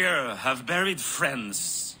here have buried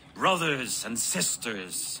friends, brothers and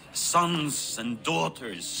sisters, sons and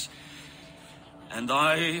daughters. And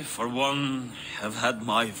I, for one, have had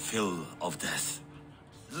my fill of death.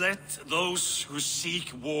 Let those who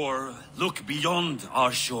seek war look beyond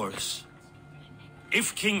our shores.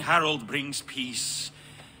 If King Harald brings peace,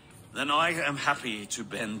 then I am happy to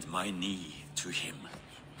bend my knee to him.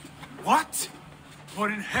 What? What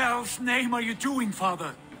in hell's name are you doing,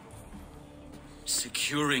 father?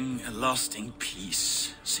 Securing a lasting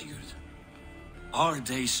peace, Sigurd. Our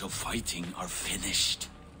days of fighting are finished.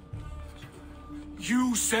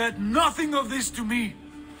 You said nothing of this to me.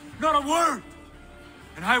 Not a word.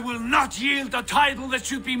 And I will not yield a title that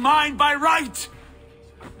should be mine by right.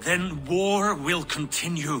 Then war will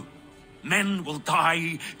continue. Men will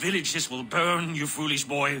die, villages will burn, you foolish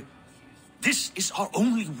boy. This is our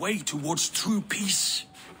only way towards true peace.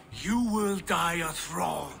 You will die a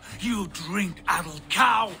thrall, you drink-addled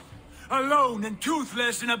cow. Alone and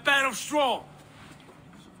toothless in a bed of straw.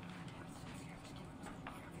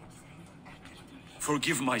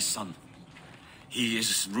 Forgive my son. He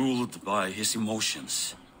is ruled by his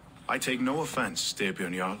emotions. I take no offense,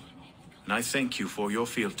 Styrbjörn Jarl, and I thank you for your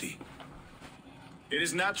fealty. It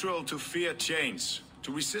is natural to fear change,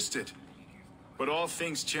 to resist it. But all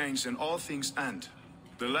things change and all things end.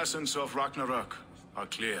 The lessons of Ragnarök are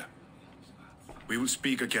clear. We will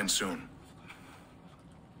speak again soon.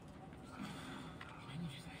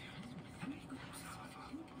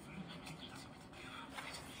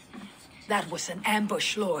 That was an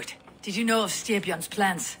ambush, Lord. Did you know of Styrbjörn's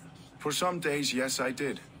plans? For some days, yes, I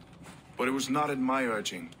did. But it was not at my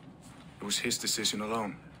urging. It was his decision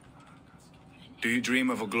alone. Do you dream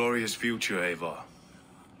of a glorious future, Eivor?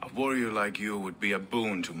 A warrior like you would be a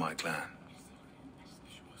boon to my clan.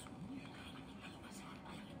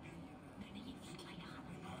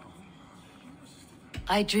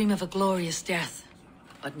 I dream of a glorious death,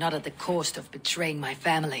 but not at the cost of betraying my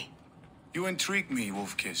family. You intrigue me,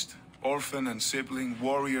 Wolf-Kissed. Orphan and sibling,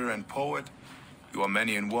 warrior and poet. You are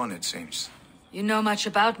many in one, it seems. You know much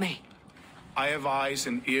about me. I have eyes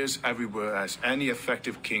and ears everywhere, as any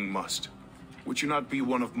effective king must. Would you not be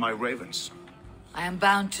one of my ravens? I am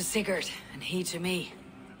bound to Sigurd, and he to me.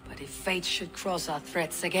 But if fate should cross our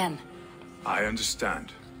threats again... I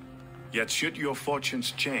understand. Yet should your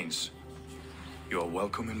fortunes change, you are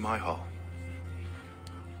welcome in my hall.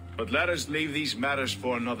 But let us leave these matters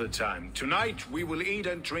for another time. Tonight, we will eat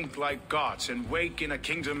and drink like gods and wake in a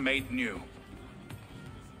kingdom made new.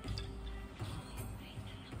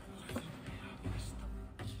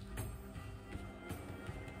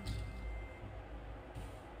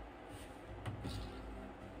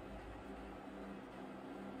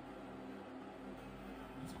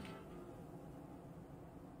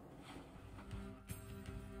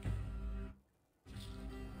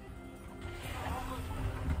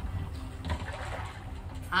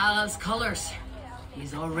 Harald's colors.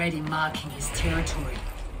 He's already marking his territory.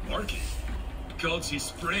 Marking? Because he's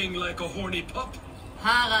spraying like a horny pup?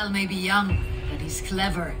 Harald may be young, but he's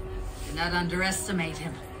clever. Do not underestimate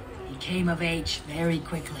him. He came of age very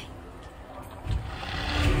quickly.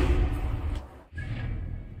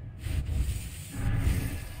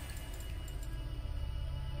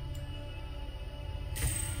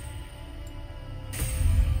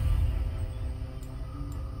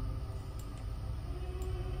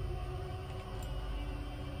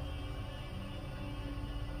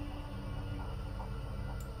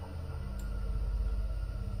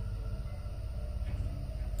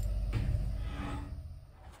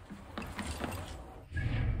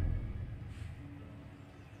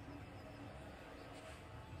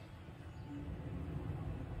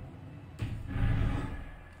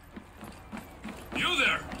 You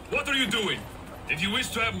there! What are you doing? If you wish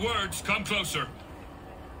to have words, come closer.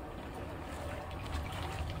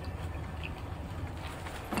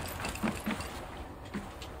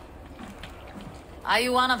 Are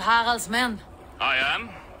you one of Harald's men? I am.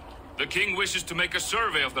 The king wishes to make a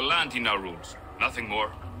survey of the land he now rules. Nothing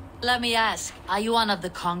more. Let me ask, are you one of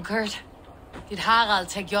the conquered? Did Harald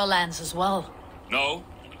take your lands as well? No.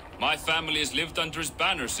 My family has lived under his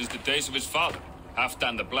banner since the days of his father,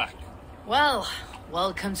 Halfdan the Black. Well,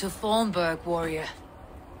 welcome to Thornburg, warrior.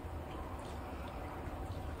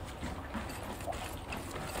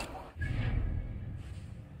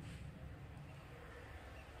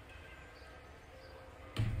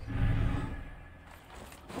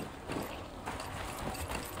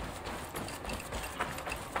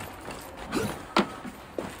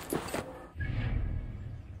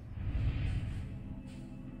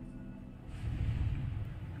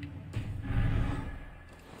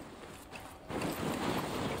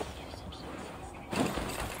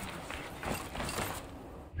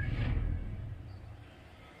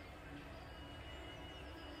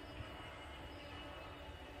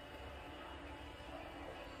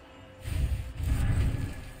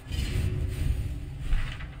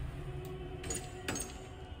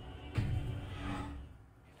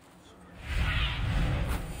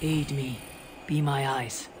 Aid me. Be my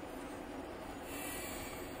eyes.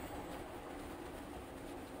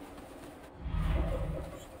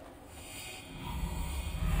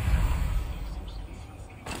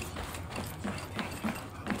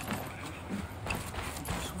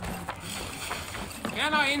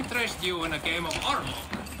 Can I interest you in a game of Armor?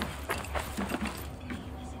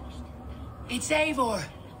 It's Eivor.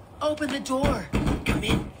 Open the door. Come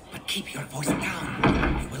in, but keep your voice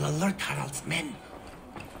down. We will alert Harald's men.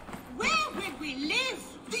 Where will we live?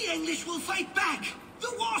 The English will fight back.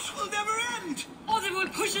 The wars will never end. Or they will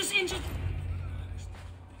push us into...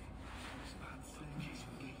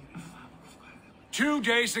 2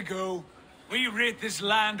 days ago, we rid this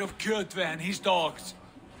land of Kjotve and his dogs.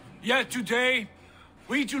 Yet today,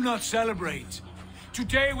 we do not celebrate.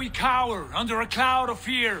 Today we cower under a cloud of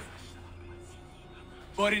fear.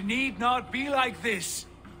 But it need not be like this.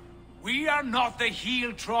 We are not the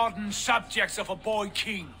heel-trodden subjects of a boy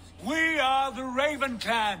king. We are the Raven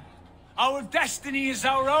clan. Our destiny is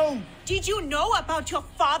our own. Did you know about your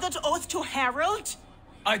father's oath to Harald?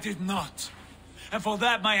 I did not. And for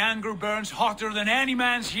that my anger burns hotter than any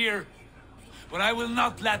man's here. But I will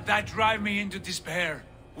not let that drive me into despair.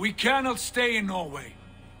 We cannot stay in Norway.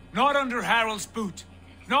 Not under Harald's boot.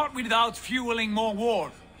 Not without fueling more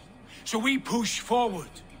war. So we push forward.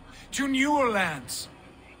 To newer lands.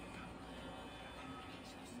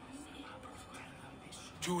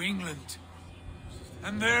 To England.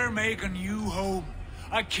 And there make a new home.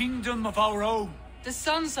 A kingdom of our own. The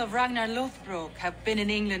sons of Ragnar Lothbrok have been in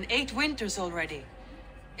England 8 winters already.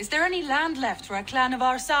 Is there any land left for a clan of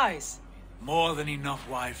our size? More than enough,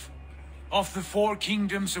 wife. Of the 4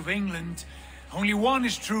 kingdoms of England, only one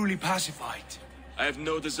is truly pacified. I have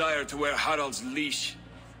no desire to wear Harald's leash.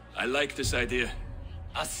 I like this idea.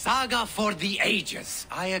 A saga for the ages,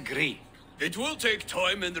 I agree. It will take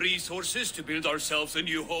time and resources to build ourselves a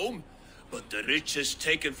new home, but the riches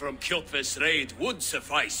taken from Kjotve's raid would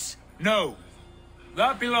suffice. No.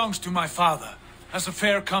 That belongs to my father, as a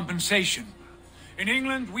fair compensation. In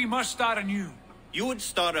England, we must start anew. You would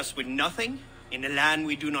start us with nothing? In a land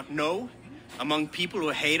we do not know? Among people who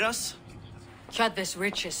hate us? Kjotve's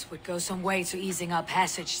riches would go some way to easing our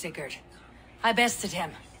passage, Sigurd. I bested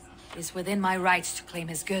him. It is within my rights to claim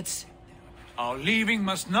his goods. Our leaving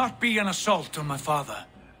must not be an assault on my father.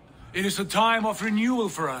 It is a time of renewal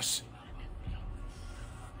for us.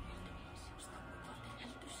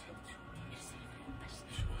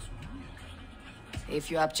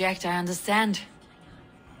 If you object, I understand.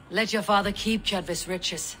 Let your father keep Kjotve's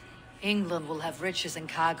riches. England will have riches and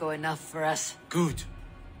cargo enough for us. Good.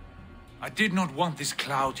 I did not want this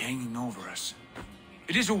cloud hanging over us.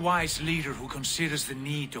 It is a wise leader who considers the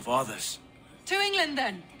need of others. To England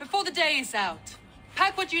then, before the day is out.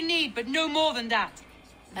 Pack what you need, but no more than that.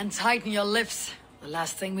 And tighten your lips. The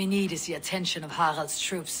last thing we need is the attention of Harald's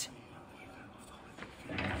troops.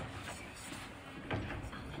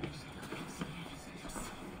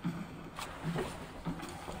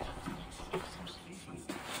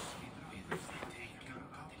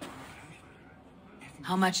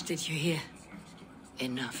 How much did you hear?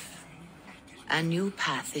 Enough. A new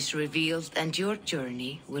path is revealed and your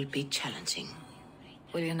journey will be challenging.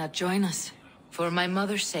 Will you not join us? For my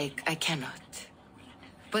mother's sake, I cannot.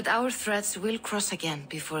 But our threads will cross again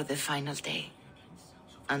before the final day.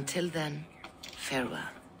 Until then, farewell.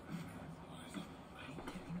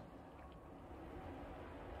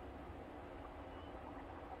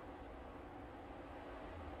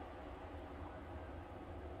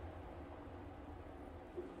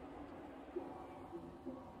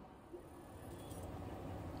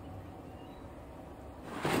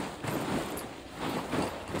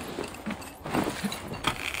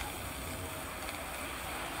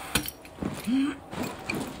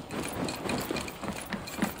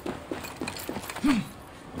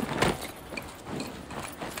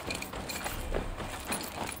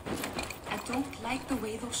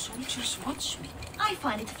 Soldiers watch me. I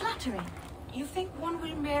find it flattering. You think one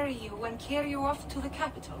will marry you and carry you off to the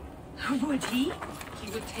capital? Would he?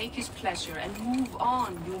 He would take his pleasure and move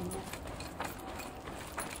on,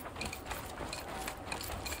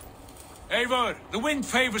 Eivor, the wind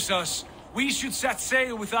favors us. We should set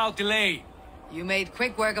sail without delay. You made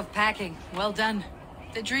quick work of packing. Well done.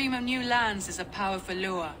 The dream of new lands is a powerful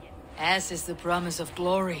lure. As is the promise of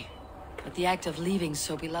glory. But the act of leaving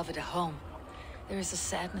so beloved a home, there is a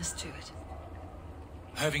sadness to it.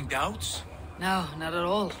 Having doubts? No, not at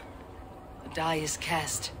all. The die is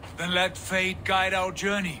cast. Then let fate guide our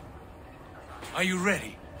journey. Are you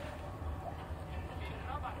ready?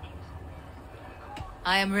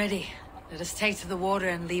 I am ready. Let us take to the water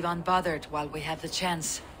and leave unbothered while we have the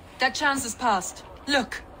chance. That chance is past.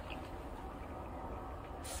 Look!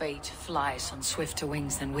 Fate flies on swifter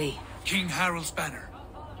wings than we. King Harald's banner.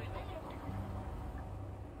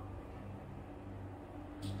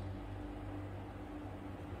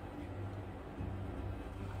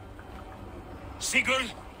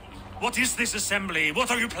 Sigurd, what is this assembly?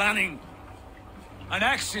 What are you planning? An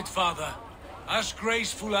exit, father. As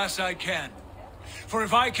graceful as I can. For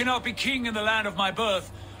if I cannot be king in the land of my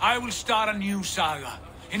birth, I will start a new saga.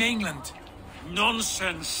 In England.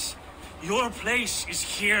 Nonsense. Your place is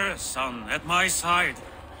here, son, at my side.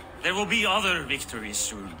 There will be other victories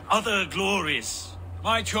soon. Other glories.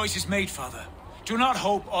 My choice is made, father. Do not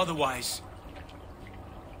hope otherwise.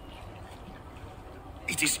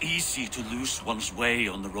 It is easy to lose one's way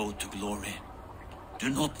on the road to glory. Do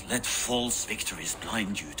not let false victories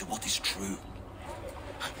blind you to what is true.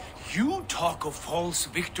 You talk of false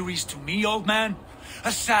victories to me, old man?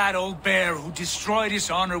 A sad old bear who destroyed his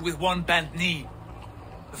honor with one bent knee.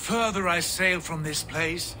 The further I sail from this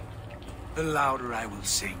place, the louder I will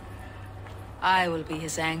sing. I will be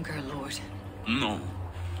his anchor, Lord. No,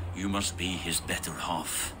 you must be his better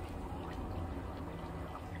half.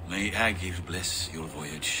 May Agir bless your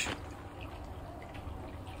voyage.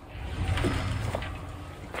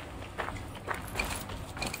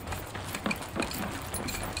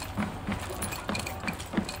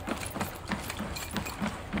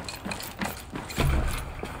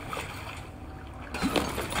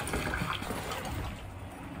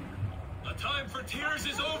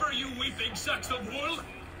 sacks of wool.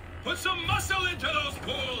 Put some muscle into those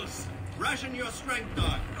pools. Ration your strength,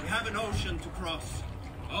 dog. We have an ocean to cross.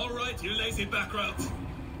 All right, you lazy backrout.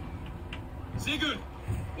 Sigurd,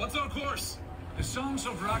 what's our course? The Sons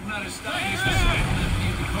of Ragnar established a settlement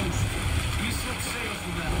near the coast. We set sail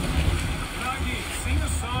for them. Raggi, sing a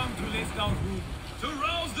song to lift our group. To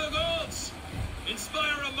rouse the gods!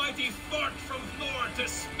 Inspire a mighty fart from Thor to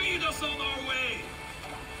speed us on our way!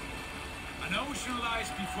 An ocean lies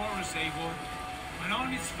before us, Eivor, and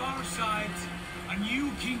on its far side, a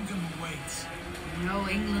new kingdom awaits. You know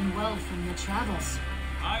England well from your travels.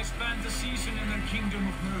 I spent a season in the kingdom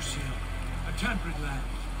of Mercia, a temperate land,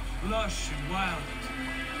 lush and wild.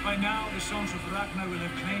 By now, the Sons of Ragnar will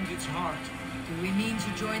have claimed its heart. Do we mean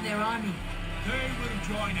to join their army? They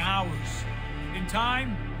will join ours. In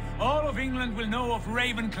time, all of England will know of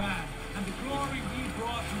Ravenclan and the glory we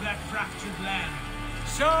brought to that fractured land.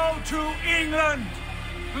 So to England!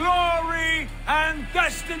 Glory and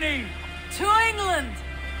destiny! To England!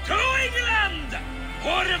 To England!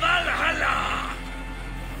 For Valhalla!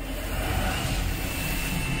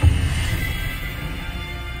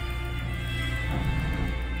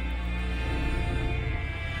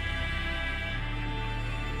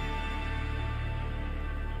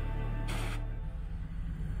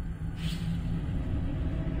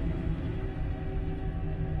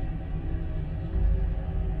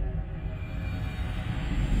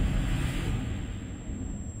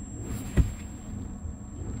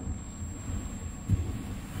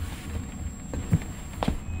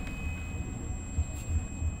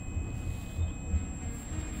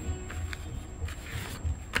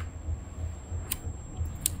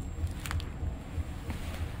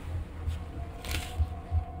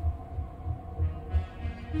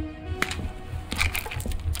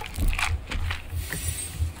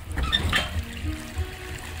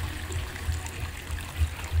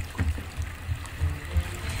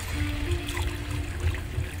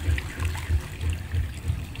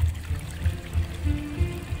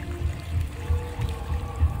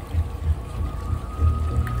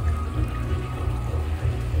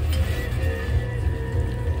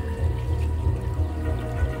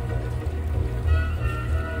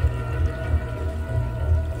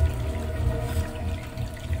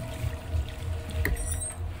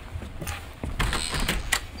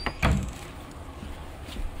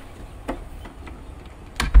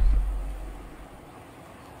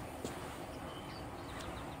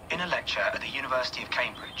 In a lecture at the University of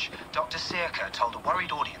Cambridge, Dr. Sirka told a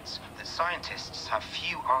worried audience that scientists have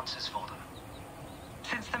few answers for them.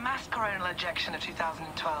 Since the mass coronal ejection of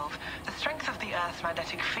 2012, the strength of the Earth's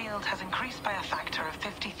magnetic field has increased by a factor of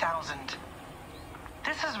 50,000.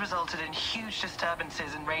 This has resulted in huge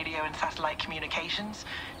disturbances in radio and satellite communications,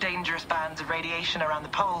 dangerous bands of radiation around the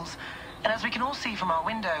poles, and as we can all see from our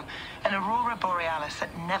window, an aurora borealis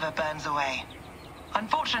that never burns away.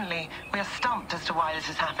 Unfortunately, we are stumped as to why this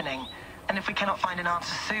is happening, and if we cannot find an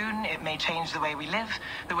answer soon, it may change the way we live,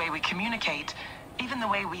 the way we communicate, even the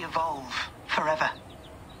way we evolve, forever.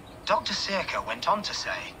 Dr. Sirka went on to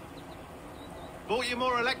say, Bought you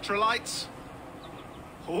more electrolytes?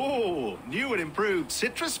 Oh, new and improved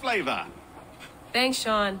citrus flavor. Thanks,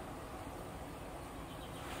 Sean.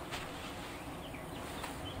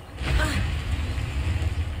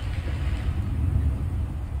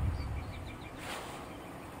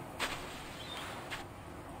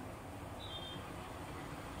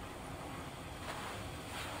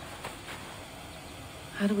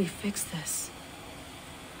 How do we fix this?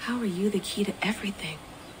 How are you the key to everything?